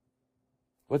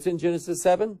 What's in Genesis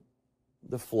 7?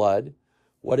 The flood.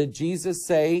 What did Jesus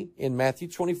say in Matthew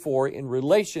 24 in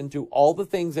relation to all the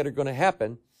things that are going to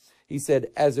happen? He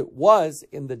said, "As it was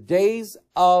in the days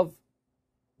of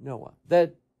Noah."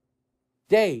 The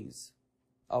days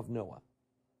of Noah.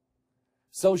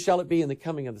 "So shall it be in the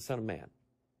coming of the Son of Man."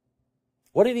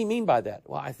 What did he mean by that?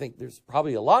 Well, I think there's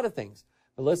probably a lot of things.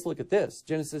 But let's look at this.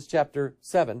 Genesis chapter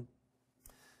 7.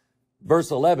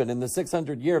 Verse 11, "In the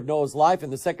 600th year of Noah's life,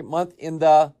 in the second month, in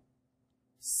the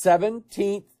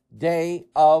 17th day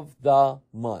of the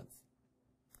month.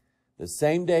 The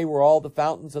same day were all the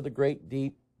fountains of the great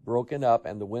deep broken up,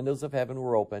 and the windows of heaven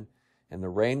were open, and the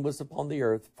rain was upon the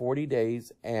earth 40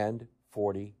 days and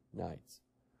 40 nights.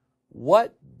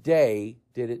 What day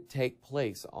did it take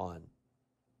place on?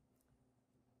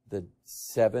 The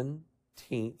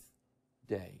 17th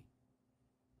day.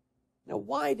 Now,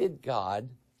 why did God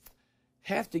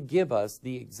have to give us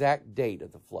the exact date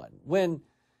of the flood? When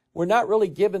we're not really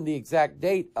given the exact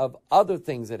date of other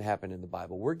things that happened in the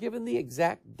Bible. We're given the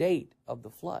exact date of the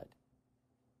flood.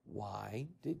 Why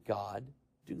did God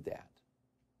do that?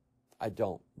 I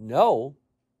don't know,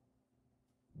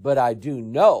 but I do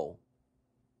know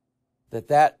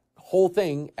that whole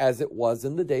thing, as it was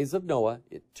in the days of Noah,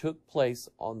 it took place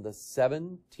on the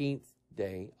 17th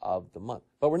day of the month.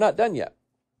 But we're not done yet.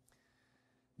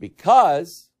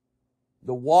 Because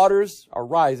the waters are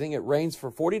rising, it rains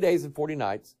for 40 days and 40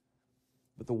 nights,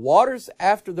 but the waters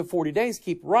after the 40 days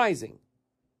keep rising.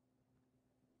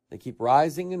 They keep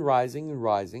rising and rising and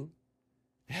rising.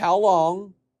 How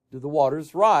long do the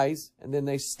waters rise? And then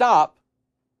they stop,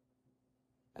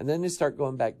 and then they start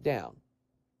going back down.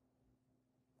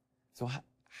 So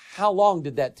how long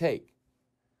did that take?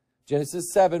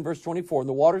 Genesis 7, verse 24, and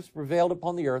the waters prevailed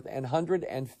upon the earth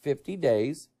 150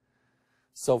 days.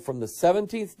 So from the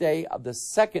 17th day of the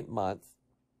second month,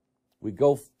 we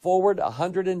go forward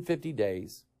 150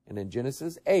 days. And in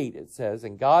Genesis 8, it says,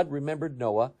 and God remembered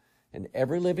Noah and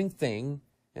every living thing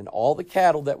and all the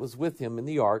cattle that was with him in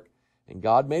the ark. And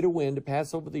God made a wind to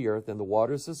pass over the earth, and the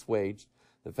waters assuaged.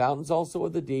 The fountains also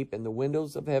of the deep and the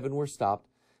windows of heaven were stopped,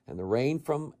 and the rain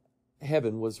from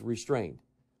heaven was restrained.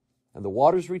 And the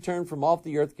waters returned from off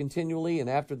the earth continually, and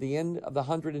after the end of the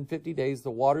 150 days,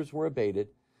 the waters were abated.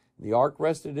 The ark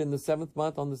rested in the 7th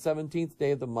month on the 17th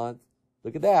day of the month.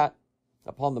 Look at that.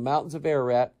 Upon the mountains of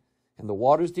Ararat. And the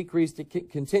waters decreased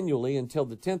continually until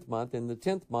the 10th month. In the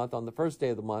 10th month, on the first day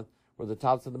of the month, were the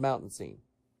tops of the mountains seen.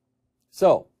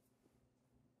 So,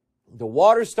 the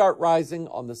waters start rising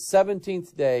on the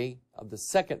 17th day of the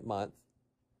second month.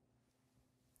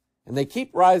 And they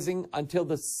keep rising until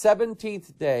the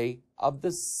 17th day of the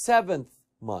 7th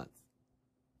month,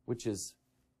 which is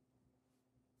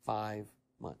 5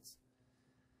 months.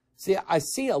 See, I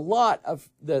see a lot of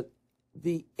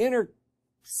the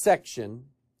intersection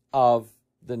of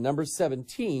the number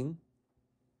 17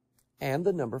 and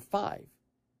the number 5.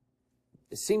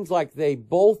 It seems like they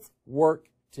both work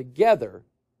together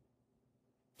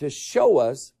to show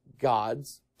us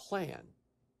God's plan.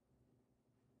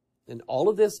 And all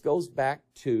of this goes back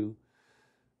to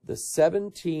the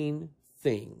 17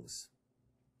 things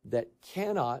that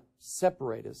cannot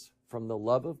separate us from the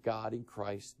love of God in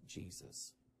Christ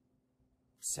Jesus.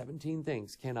 17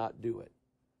 things cannot do it.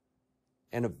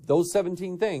 And of those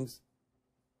 17 things,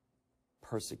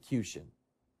 persecution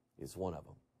is one of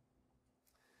them.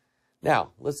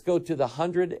 Now, let's go to the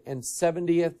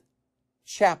 170th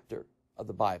chapter of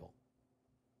the Bible.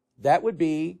 That would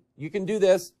be, you can do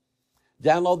this,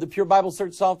 download the Pure Bible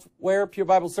Search software,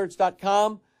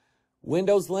 purebiblesearch.com,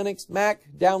 Windows, Linux, Mac,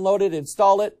 download it,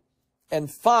 install it,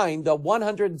 and find the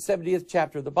 170th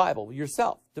chapter of the Bible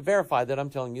yourself to verify that I'm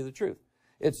telling you the truth.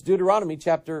 It's Deuteronomy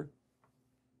chapter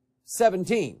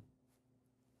 17.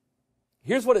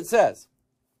 Here's what it says.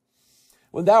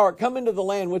 When thou art come into the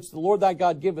land which the Lord thy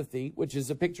God giveth thee, which is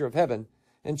a picture of heaven,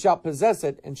 and shalt possess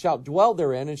it, and shalt dwell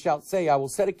therein, and shalt say, I will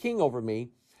set a king over me,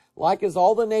 like as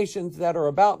all the nations that are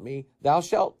about me, thou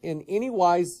shalt in any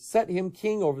wise set him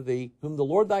king over thee, whom the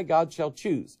Lord thy God shall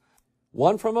choose.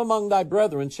 One from among thy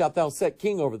brethren shalt thou set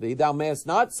king over thee. Thou mayest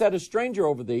not set a stranger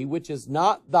over thee, which is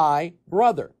not thy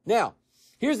brother. Now,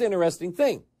 here's the interesting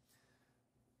thing.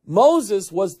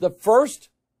 Moses was the first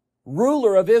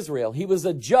ruler of Israel. He was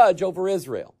a judge over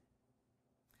Israel.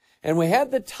 And we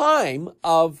had the time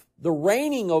of the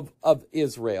reigning of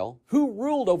Israel. Who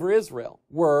ruled over Israel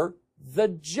were the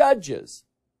judges.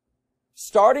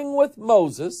 Starting with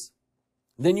Moses,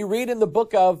 then you read in the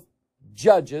book of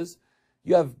Judges,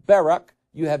 you have Barak,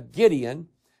 you have Gideon,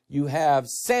 you have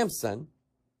Samson,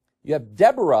 you have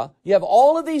Deborah, you have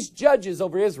all of these judges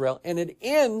over Israel, and it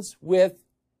ends with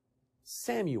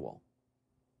Samuel.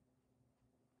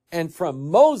 And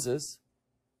from Moses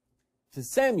to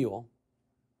Samuel,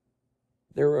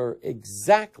 there are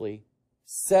exactly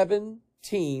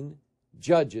 17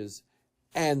 judges,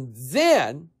 and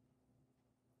then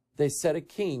they set a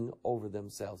king over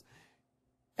themselves.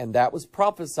 And that was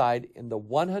prophesied in the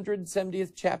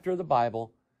 170th chapter of the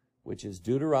Bible, which is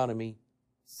Deuteronomy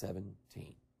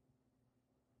 17.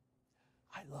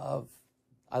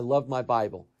 I love my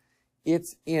Bible.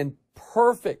 It's in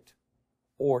perfect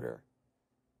order.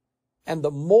 And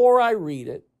the more I read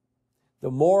it,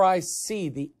 the more I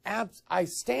see I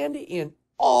stand in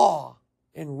awe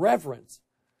and reverence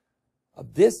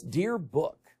of this dear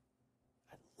book.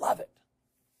 I love it.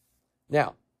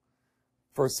 Now,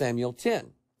 1 Samuel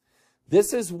 10.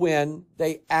 This is when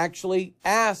they actually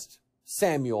asked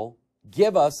Samuel,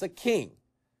 give us a king.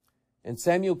 And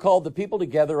Samuel called the people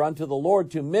together unto the Lord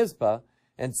to Mizpah,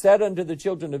 and said unto the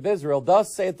children of Israel,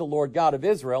 thus saith the Lord God of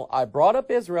Israel, I brought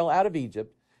up Israel out of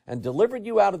Egypt, and delivered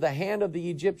you out of the hand of the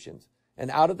Egyptians, and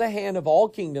out of the hand of all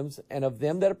kingdoms, and of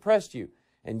them that oppressed you.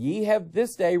 And ye have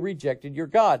this day rejected your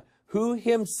God, who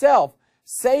himself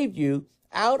saved you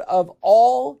out of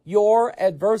all your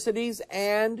adversities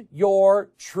and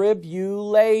your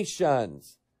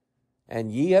tribulations.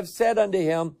 And ye have said unto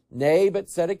him, Nay, but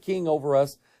set a king over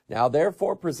us. Now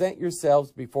therefore present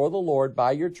yourselves before the Lord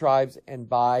by your tribes and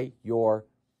by your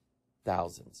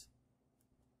thousands.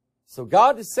 So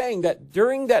God is saying that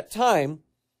during that time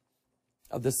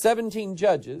of the 17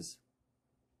 judges,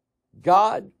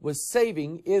 God was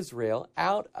saving Israel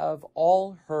out of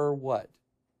all her what?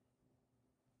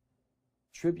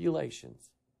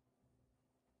 Tribulations.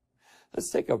 Let's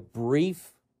take a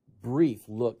brief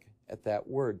look at that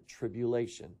word,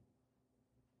 tribulation,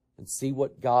 and see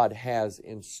what God has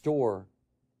in store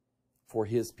for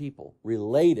his people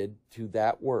related to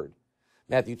that word.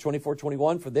 Matthew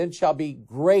 24:21, for then shall be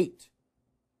great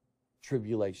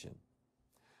tribulation,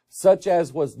 such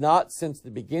as was not since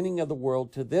the beginning of the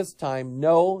world to this time,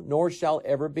 no, nor shall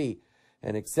ever be.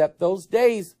 And except those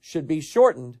days should be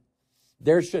shortened,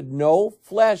 there should no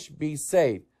flesh be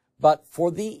saved. But for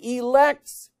the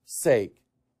elect's sake,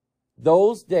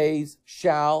 those days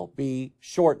shall be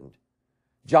shortened.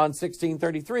 John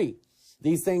 16:33,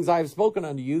 these things I have spoken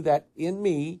unto you, that in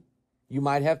me you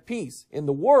might have peace. In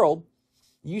the world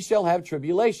you shall have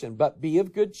tribulation, but be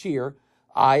of good cheer.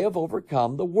 I have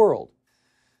overcome the world.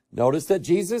 Notice that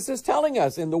Jesus is telling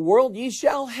us, in the world ye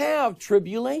shall have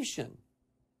tribulation.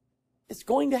 It's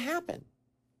going to happen.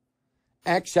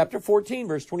 Acts chapter 14,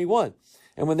 verse 21.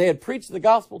 And when they had preached the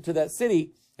gospel to that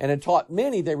city and had taught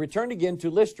many, they returned again to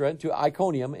Lystra, to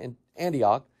Iconium and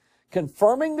Antioch,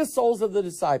 confirming the souls of the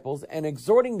disciples and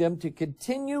exhorting them to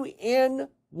continue in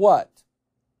what?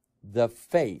 The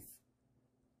faith.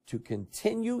 To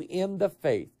continue in the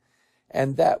faith.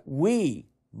 And that we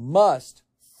must,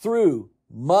 through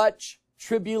much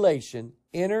tribulation,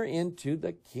 enter into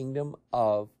the kingdom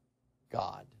of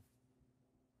God.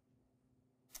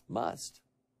 Must.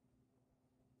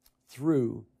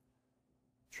 Through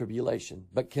tribulation.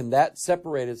 But can that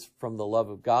separate us from the love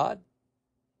of God?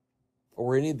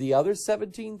 Or any of the other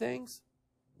 17 things?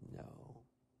 No.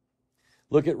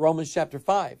 Look at Romans chapter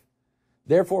 5.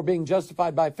 Therefore, being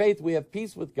justified by faith, we have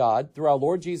peace with God through our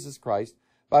Lord Jesus Christ,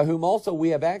 by whom also we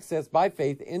have access by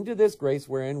faith into this grace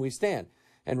wherein we stand,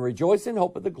 and rejoice in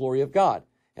hope of the glory of God.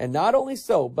 And not only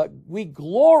so, but we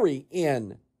glory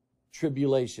in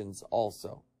tribulations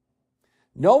also,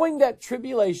 knowing that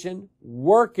tribulation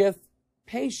worketh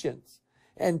patience,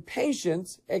 and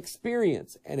patience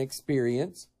experience, and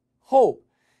experience hope.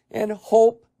 And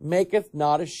hope maketh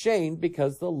not ashamed,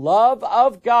 because the love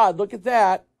of God, look at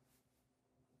that,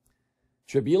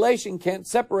 tribulation can't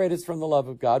separate us from the love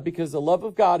of God, because the love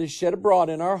of God is shed abroad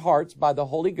in our hearts by the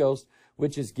Holy Ghost,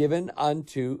 which is given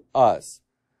unto us.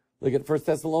 Look at 1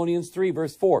 Thessalonians 3,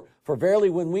 verse 4. For verily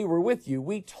when we were with you,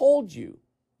 we told you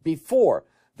before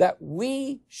that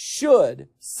we should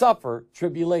suffer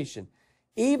tribulation,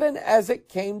 even as it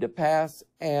came to pass,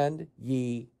 and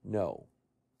ye know.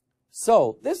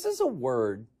 So, this is a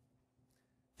word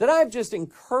that I've just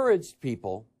encouraged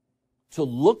people to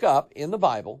look up in the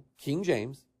Bible, King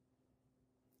James,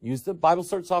 use the Bible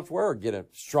search software or get a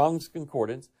Strong's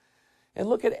Concordance, and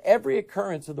look at every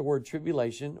occurrence of the word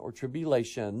tribulation or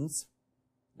tribulations,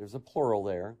 there's a plural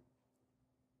there,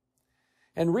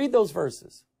 and read those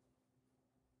verses.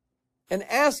 And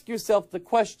ask yourself the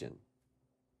question,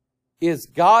 is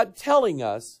God telling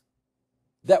us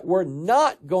that we're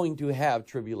not going to have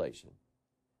tribulation?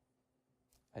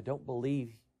 I don't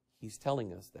believe he's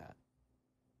telling us that.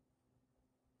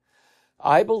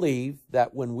 I believe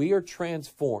that when we are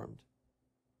transformed,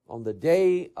 on the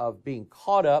day of being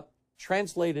caught up,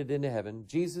 translated into heaven,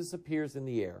 Jesus appears in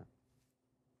the air.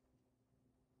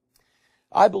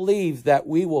 I believe that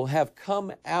we will have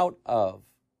come out of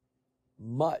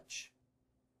much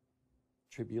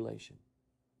tribulation.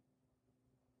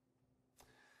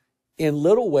 In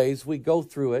little ways, we go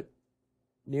through it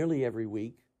nearly every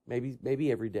week,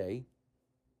 maybe every day.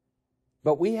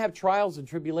 But we have trials and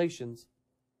tribulations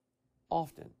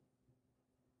often.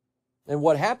 And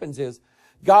what happens is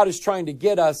God is trying to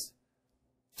get us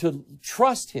to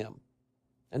trust him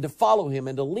and to follow him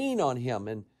and to lean on him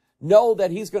and know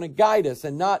that he's going to guide us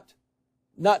and not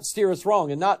steer us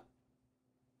wrong and not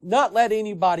let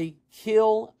anybody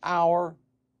kill our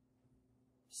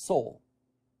soul.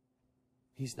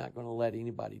 He's not going to let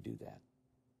anybody do that.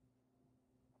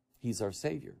 He's our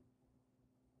Savior.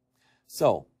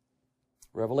 So,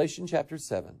 Revelation chapter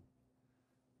 7.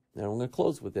 Now I'm going to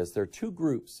close with this. There are two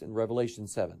groups in Revelation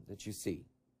 7 that you see.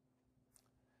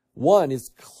 One is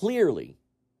clearly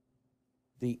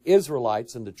the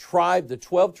Israelites and the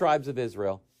 12 tribes of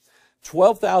Israel,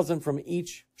 12,000 from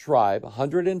each tribe,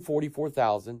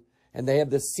 144,000, and they have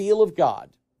the seal of God,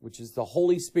 which is the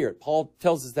Holy Spirit. Paul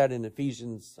tells us that in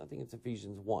Ephesians, I think it's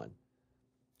Ephesians 1.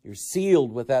 You're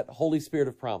sealed with that Holy Spirit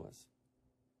of promise.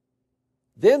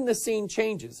 Then the scene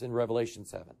changes in Revelation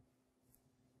 7.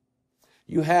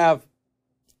 You have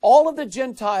all of the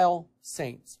Gentile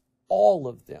saints, all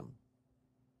of them.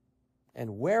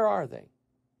 And where are they?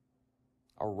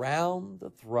 Around the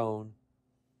throne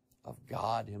of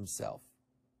God himself.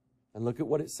 And look at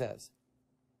what it says.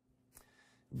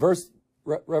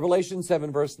 Revelation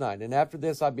 7, verse 9. And after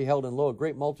this I beheld, and lo, a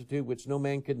great multitude which no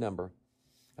man could number,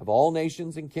 of all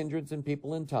nations and kindreds and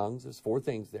people and tongues, there's 4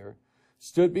 things there,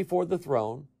 stood before the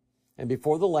throne and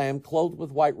before the Lamb, clothed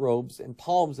with white robes and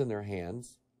palms in their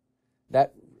hands.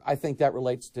 That, I think that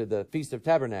relates to the Feast of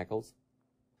Tabernacles.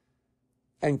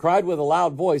 And cried with a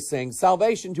loud voice, saying,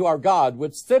 Salvation to our God,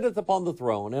 which sitteth upon the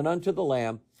throne, and unto the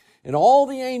Lamb. And all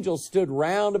the angels stood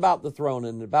round about the throne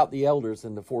and about the elders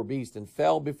and the 4 beasts, and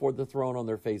fell before the throne on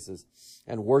their faces,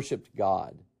 and worshipped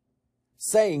God,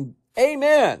 saying,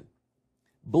 Amen.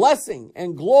 Blessing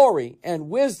and glory and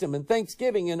wisdom and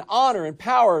thanksgiving and honor and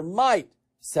power and might,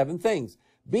 7 things,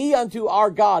 be unto our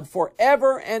God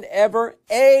forever and ever.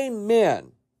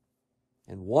 Amen.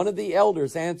 And one of the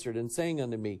elders answered and saying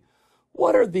unto me,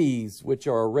 What are these which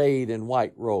are arrayed in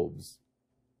white robes?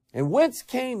 And whence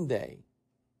came they?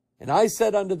 And I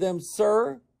said unto them,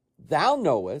 Sir, thou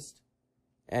knowest.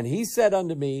 And he said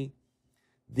unto me,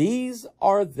 These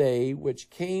are they which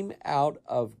came out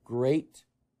of great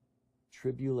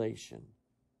tribulation,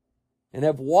 and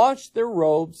have washed their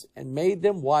robes and made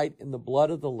them white in the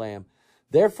blood of the Lamb.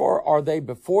 Therefore are they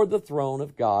before the throne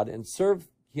of God, and serve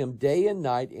him day and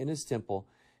night in his temple.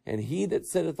 And he that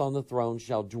sitteth on the throne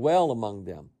shall dwell among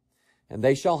them. And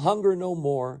they shall hunger no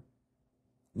more,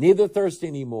 neither thirst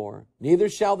any more, neither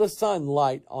shall the sun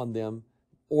light on them,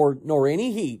 nor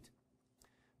any heat.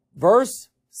 Verse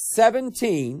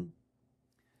 17,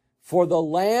 For the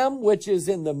Lamb which is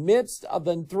in the midst of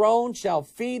the throne shall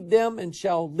feed them, and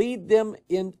shall lead them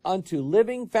unto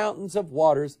living fountains of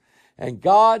waters, and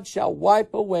God shall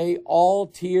wipe away all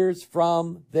tears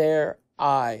from their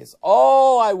eyes.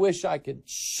 Oh, I wish I could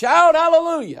shout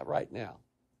hallelujah right now.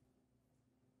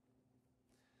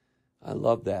 I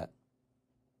love that.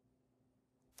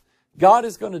 God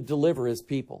is going to deliver his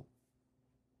people.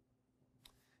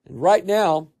 And right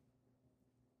now,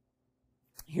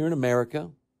 here in America,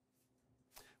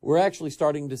 we're actually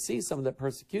starting to see some of that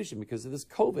persecution because of this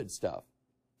COVID stuff.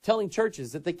 Telling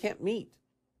churches that they can't meet.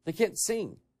 They can't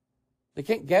sing. They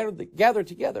can't gather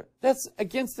together. That's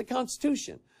against the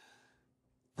Constitution.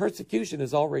 Persecution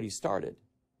has already started.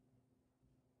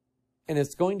 And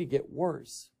it's going to get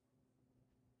worse.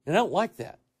 And I don't like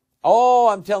that. Oh,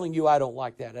 I'm telling you, I don't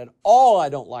like that. At all, I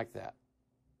don't like that.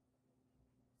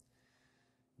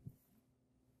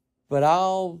 But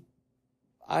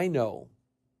I know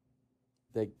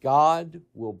that God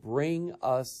will bring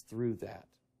us through that.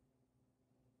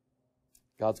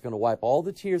 God's going to wipe all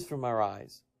the tears from our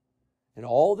eyes and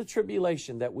all the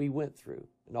tribulation that we went through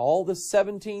and all the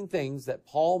 17 things that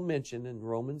Paul mentioned in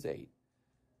Romans 8.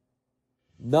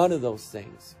 None of those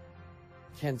things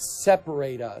can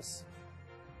separate us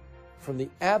from the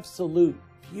absolute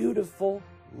beautiful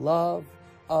love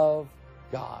of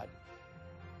God,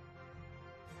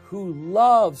 who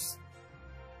loves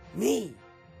me.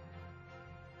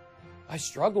 I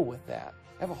struggle with that.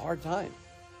 I have a hard time.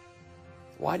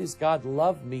 Why does God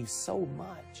love me so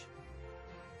much?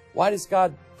 Why does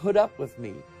God put up with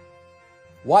me?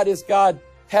 Why does God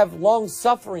have long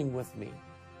suffering with me?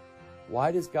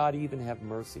 Why does God even have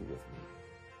mercy with me?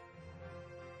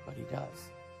 But he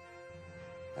does.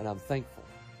 And I'm thankful.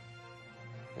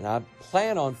 And I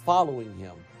plan on following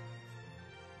him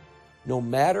no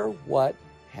matter what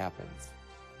happens.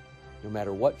 No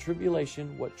matter what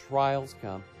tribulation, what trials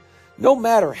come. No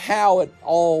matter how it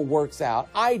all works out.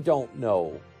 I don't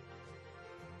know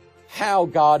how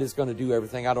God is going to do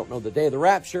everything. I don't know the day of the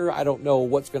rapture. I don't know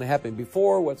what's going to happen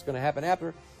before, what's going to happen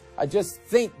after. I just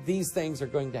think these things are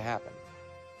going to happen.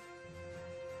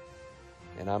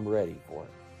 And I'm ready for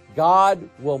it. God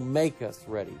will make us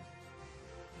ready.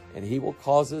 And he will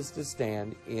cause us to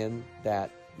stand in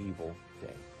that evil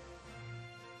day.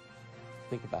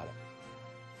 Think about it.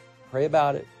 Pray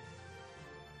about it.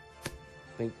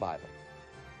 Think Bible.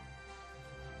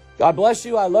 God bless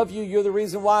you. I love you. You're the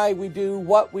reason why we do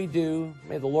what we do.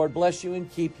 May the Lord bless you and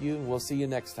keep you. And we'll see you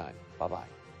next time. Bye-bye.